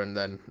remember, and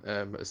then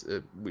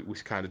we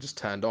kind of just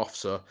turned off.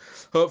 So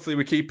hopefully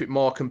we keep it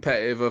more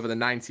competitive over the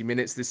 90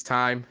 minutes this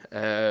time.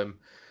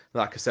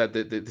 Like I said,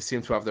 they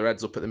seem to have their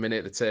heads up at the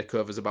minute. The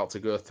takeover's about to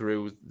go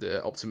through.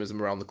 The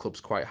optimism around the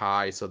club's quite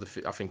high, so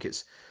I think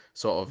it's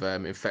sort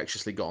of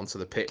infectiously got onto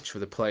the pitch for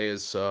the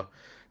players. So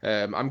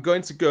I'm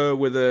going to go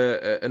with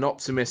an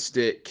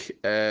optimistic.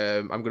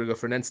 I'm going to go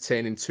for an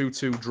entertaining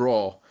 2-2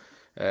 draw.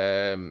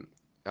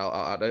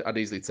 I'd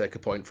easily take a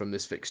point from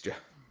this fixture.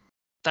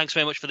 Thanks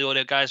very much for the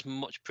audio, guys.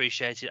 Much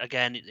appreciated.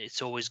 Again,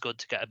 it's always good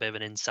to get a bit of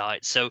an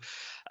insight. So,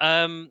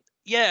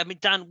 yeah, I mean,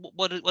 Dan,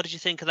 what did you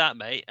think of that,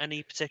 mate?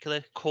 Any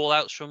particular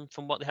call-outs from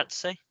what they had to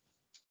say?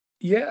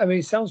 Yeah, I mean,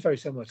 it sounds very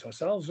similar to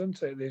ourselves,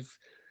 doesn't it?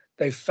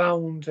 They've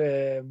found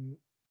at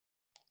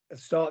the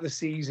start of the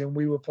season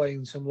we were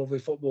playing some lovely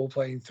football,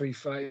 playing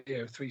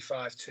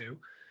 3-5-2,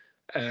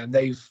 and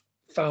they've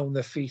found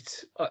their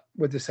feet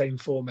with the same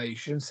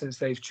formation since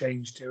they've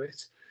changed to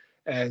it,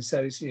 and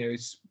so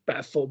it's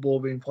better football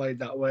being played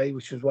that way,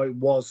 which is what it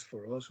was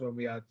for us when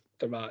we had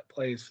the right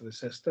players for the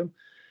system.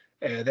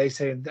 They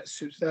saying that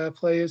suits their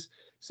players,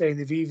 saying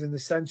they've even the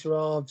centre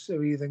halves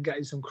are even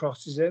getting some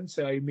crosses in.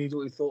 So I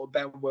immediately thought of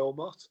Ben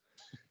Wilmot,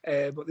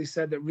 but they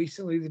said that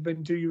recently they've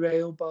been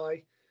derailed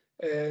by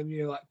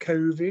like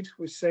COVID,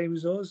 which same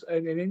as us,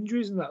 and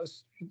injuries, and I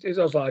was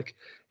like,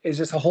 is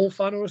this a Hull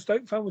fan or a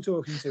Stoke fan we're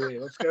talking to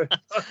here? What's going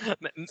on?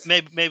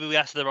 Maybe we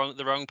asked the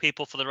wrong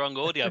people for the wrong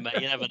audio, mate.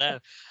 You never know.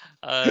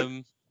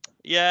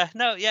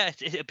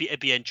 It'd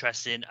be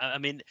interesting. I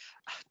mean,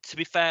 to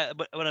be fair,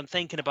 when I'm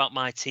thinking about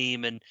my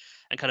team and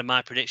kind of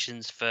my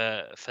predictions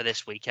for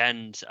this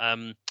weekend,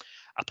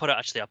 I put it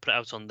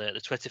out on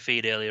the Twitter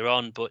feed earlier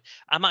on, but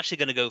I'm actually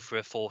going to go for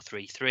a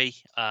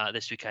 4-3-3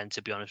 this weekend,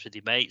 to be honest with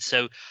you, mate.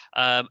 So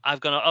I've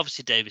gone,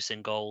 obviously Davis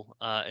in goal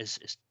is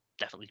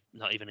definitely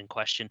not even in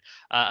question.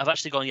 I've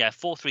actually gone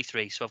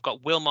 4-3-3. So I've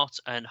got Wilmot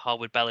and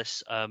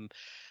Harwood-Bellis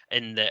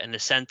in the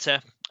centre.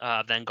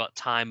 I've then got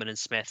Timon and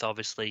Smith,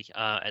 obviously,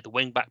 at the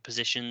wing-back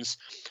positions.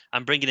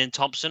 I'm bringing in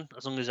Thompson,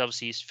 as long as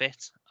obviously he's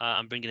fit.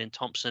 I'm bringing in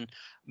Thompson,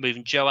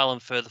 moving Joe Allen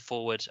further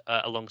forward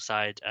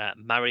alongside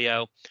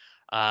Mario.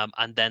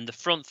 And then the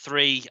front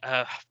three,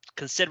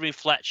 considering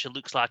Fletcher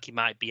looks like he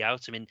might be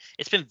out. I mean,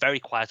 it's been very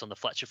quiet on the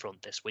Fletcher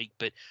front this week,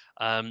 but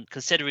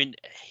considering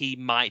he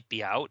might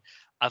be out,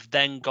 I've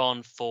then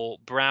gone for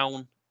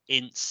Brown,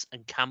 Ince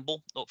and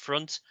Campbell up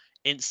front.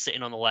 Ince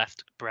sitting on the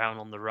left, Brown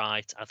on the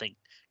right. I think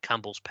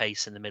Campbell's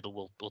pace in the middle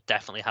will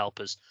definitely help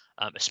us,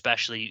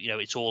 especially,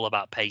 it's all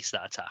about pace,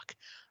 that attack.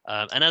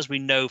 And as we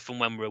know from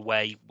when we're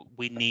away,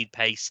 we need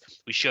pace.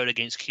 We showed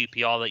against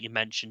QPR that you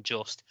mentioned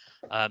just,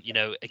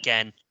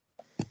 again,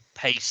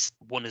 pace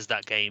won us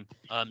that game.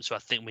 So I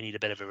think we need a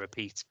bit of a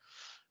repeat.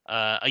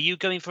 Are you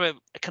going for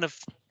a kind of...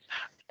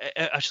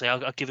 Actually,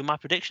 I'll give you my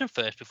prediction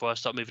first before I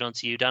start moving on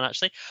to you, Dan,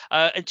 actually.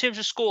 In terms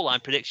of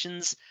scoreline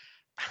predictions,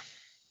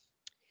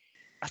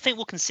 I think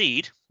we'll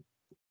concede,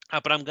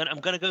 but I'm going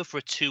to go for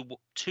a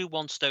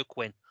 2-1 Stoke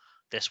win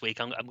this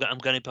week. I'm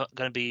going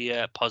to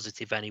be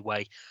positive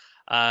anyway.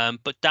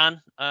 But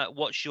Dan,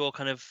 what's your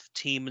kind of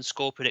team and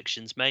score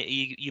predictions, mate?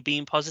 Are you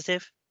being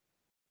positive?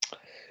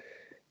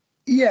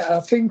 Yeah, I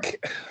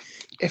think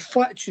if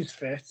Fletcher's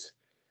fit,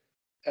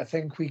 I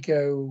think we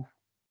go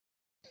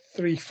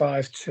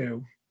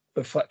 3-5-2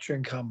 with Fletcher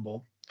and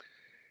Campbell.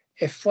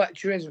 If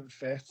Fletcher isn't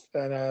fit,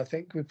 then I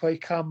think we play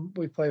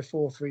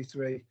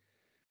 4-3-3.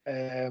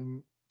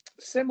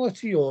 Similar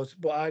to yours,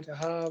 but I'd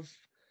have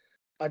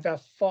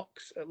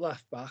Fox at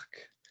left back,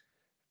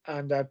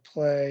 and I'd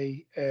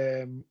play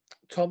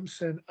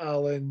Thompson,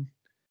 Allen,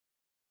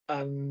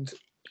 and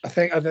I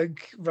think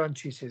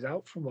Ranchis is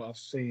out from what I've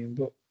seen.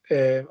 But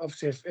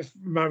obviously, if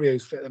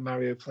Mario's fit, then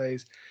Mario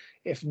plays.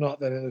 If not,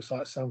 then it looks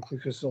like Sam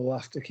Clucas will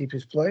have to keep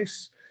his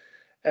place.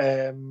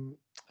 And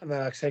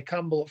then I'd say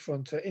Campbell up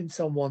front, Ince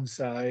on one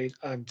side,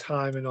 and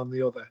Timon on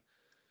the other.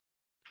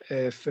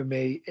 For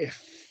me,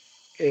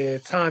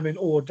 if Timon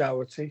or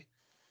Doherty,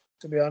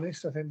 to be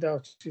honest, I think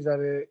Doherty's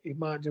it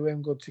might do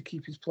him good to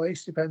keep his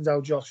place. Depends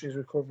how Josh is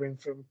recovering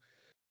from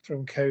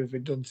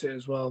COVID, doesn't it,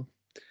 as well?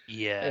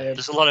 Yeah,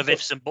 there's a lot of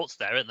ifs and buts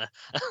there, isn't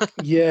there?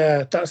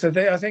 Yeah, that's the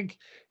thing. I think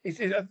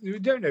we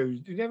don't know.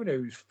 You never know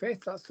who's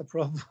fit. That's the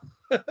problem.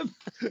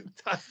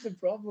 That's the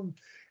problem.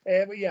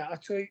 But yeah,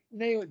 actually,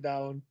 nail it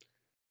down.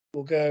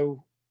 We'll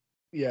go.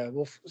 Yeah,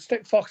 we'll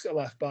stick Fox at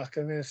left back.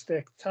 I'm going to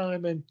stick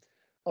Timon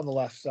on the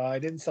left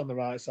side, Ince on the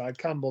right side,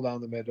 Campbell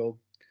down the middle.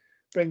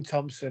 Bring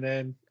Thompson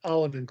in,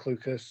 Allen and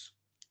Clucas.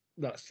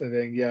 That's the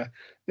thing. Yeah,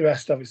 the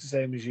rest of it's the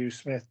same as you: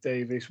 Smith,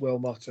 Davis,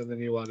 Wilmot, and then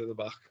you add at the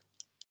back.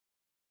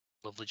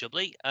 Lovely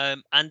jubbly.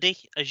 Andy,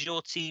 is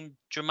your team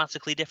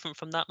dramatically different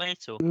from that,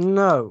 mate? Or?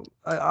 No,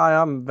 I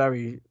am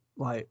very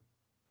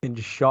in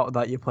shock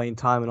that you're playing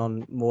Timon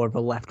on more of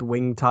a left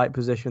wing type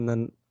position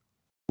than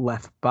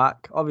left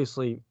back.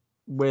 Obviously,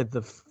 with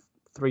the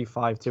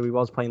 3-5-2, he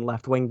was playing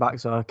left wing back,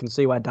 so I can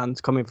see where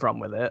Dan's coming from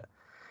with it.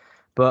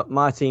 But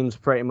my team's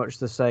pretty much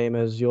the same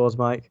as yours,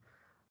 Mike.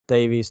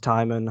 Davies,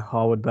 Timon,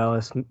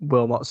 Harwood-Bellis,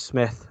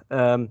 Wilmot-Smith.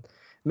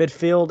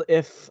 Midfield,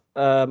 if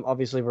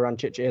obviously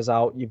Varancic is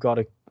out, you've got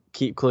to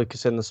keep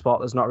Clucas in the spot.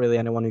 There's not really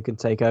anyone who can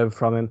take over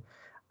from him.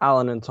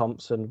 Allen and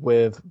Thompson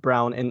with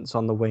Brown, Ince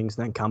on the wings,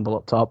 and then Campbell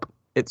up top.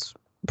 It's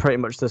pretty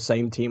much the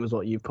same team as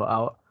what you put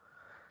out.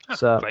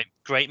 So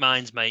great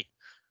minds, mate.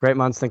 Great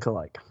minds think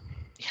alike.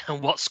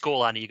 And what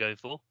scoreline are you going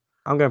for?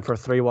 I'm going for a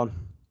 3-1.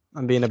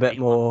 I'm being a bit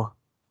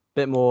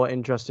more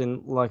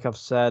interesting. Like I've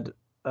said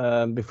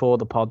before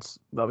the pods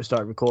that we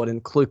started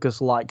recording,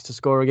 Clucas likes to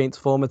score against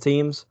former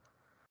teams.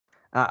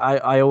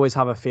 I always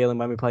have a feeling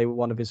when we play with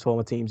one of his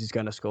former teams, he's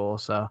going to score.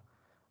 So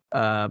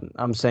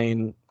I'm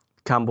saying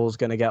Campbell's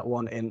going to get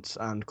one, Ince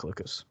and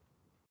Clucas.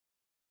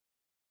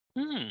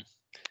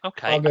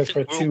 Okay. I'll go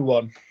for a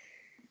 2-1.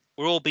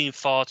 We're all being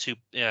far too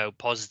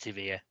positive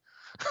here.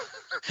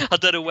 I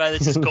don't know where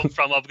this has come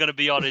from, I'm going to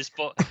be honest,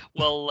 but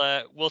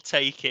we'll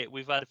take it.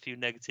 We've had a few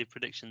negative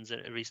predictions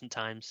at recent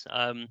times.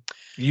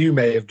 You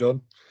may have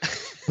done.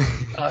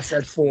 I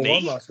said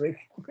 4-1 last week.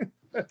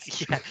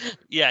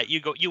 Yeah.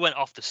 You went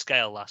off the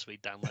scale last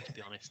week, Dan. Let's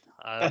be honest.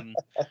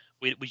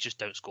 We just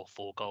don't score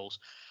 4 goals.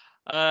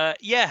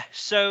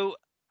 So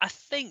I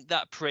think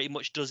that pretty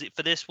much does it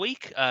for this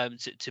week.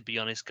 To be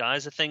honest,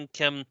 guys, I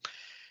think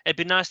it'd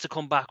be nice to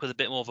come back with a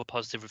bit more of a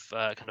positive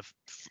kind of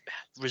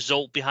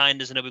result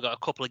behind us. I know we've got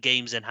a couple of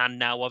games in hand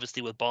now,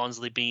 obviously with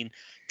Barnsley being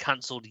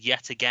cancelled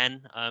yet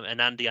again.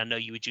 And Andy, I know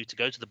you were due to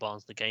go to the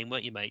Barnsley game,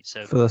 weren't you, mate?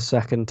 So for the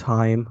second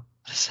time.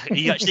 Are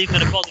you actually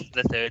going to bother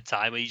for the third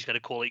time, or are you just going to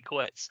call it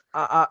quits?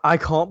 I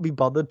can't be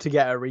bothered to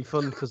get a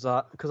refund because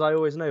I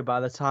always know by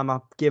the time I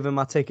give them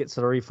my tickets to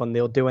the refund,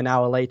 they'll do an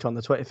hour later on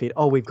the Twitter feed.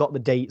 Oh, we've got the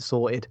date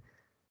sorted.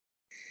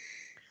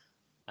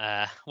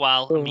 You're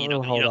not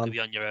going to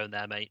be on your own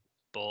there, mate.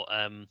 But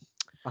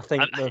I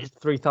think the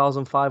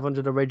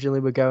 3,500 originally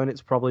were going.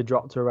 It's probably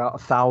dropped to about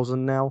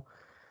 1,000 now,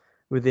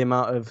 with the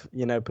amount of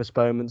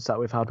postponements that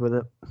we've had with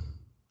it.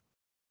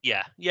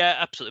 Yeah,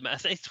 absolutely. I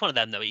think it's one of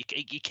them though. He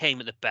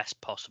came at the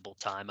best possible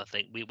time. I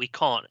think we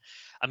can't.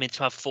 I mean,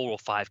 to have 4 or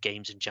 5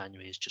 games in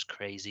January is just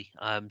crazy.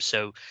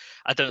 So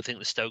I don't think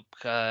the Stoke.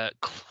 I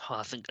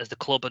think as the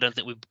club, I don't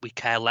think we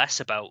care less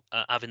about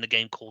having the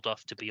game called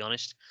off. To be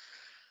honest.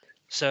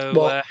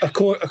 So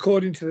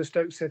according to the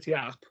Stoke City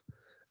app,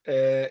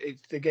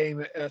 it's the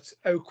game at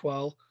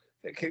Oakwell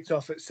that kicked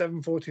off at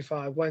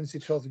 7:45 Wednesday,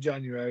 12th of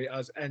January,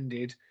 has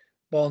ended.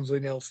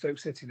 Barnsley 0, Stoke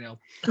City 0.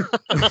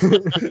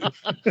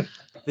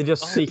 They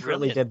just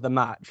secretly did the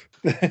match.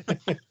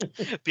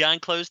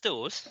 Behind closed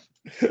doors?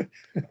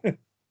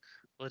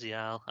 Bloody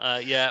hell.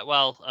 Never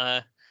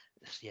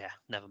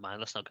mind.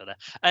 Let's not go there.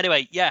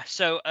 Anyway,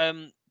 so,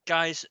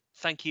 guys,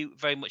 thank you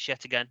very much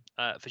yet again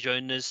for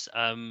joining us.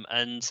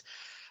 And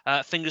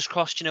fingers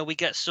crossed, we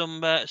get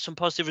some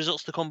positive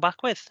results to come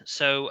back with.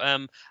 So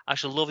I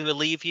shall love you to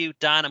leave you.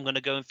 Dan, I'm going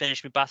to go and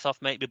finish my bath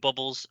off, mate. My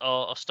bubbles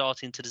are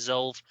starting to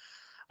dissolve.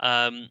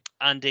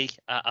 Andy,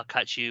 I'll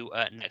catch you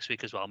next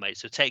week as well, mate.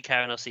 So take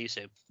care and I'll see you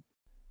soon.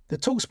 The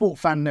TalkSport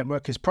Fan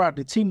Network is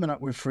proudly teaming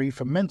up with Free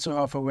for Mental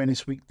Health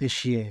Awareness Week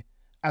this year.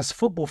 As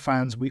football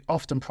fans, we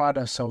often pride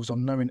ourselves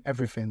on knowing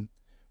everything,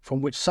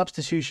 from which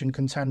substitution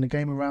can turn the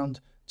game around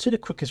to the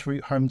quickest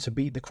route home to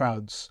beat the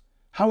crowds.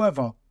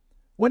 However,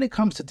 when it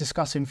comes to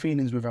discussing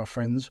feelings with our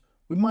friends,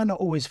 we might not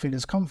always feel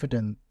as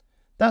confident.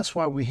 That's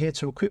why we're here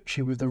to equip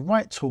you with the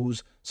right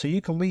tools so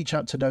you can reach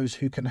out to those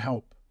who can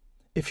help.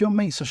 If your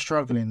mates are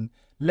struggling,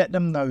 let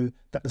them know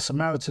that the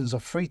Samaritans are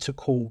free to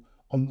call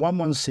on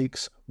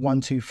 116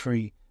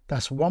 123.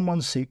 That's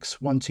 116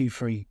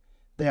 123.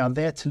 They are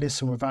there to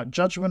listen without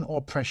judgment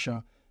or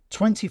pressure,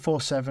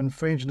 24/7,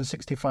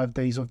 365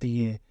 days of the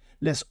year.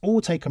 Let's all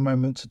take a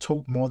moment to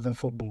talk more than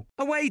football.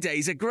 Away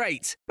days are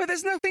great, but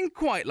there's nothing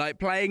quite like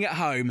playing at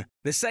home.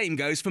 The same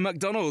goes for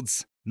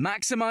McDonald's.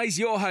 Maximise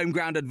your home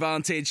ground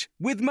advantage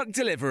with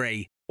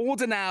McDelivery.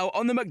 Order now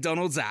on the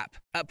McDonald's app.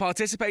 At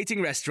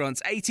participating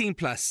restaurants, 18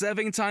 plus,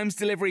 serving times,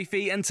 delivery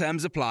fee and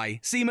terms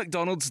apply. See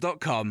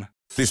mcdonalds.com.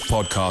 This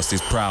podcast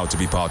is proud to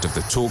be part of the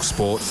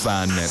TalkSport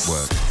Fan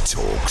Network.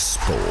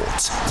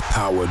 TalkSport.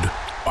 Powered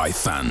by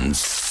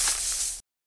fans.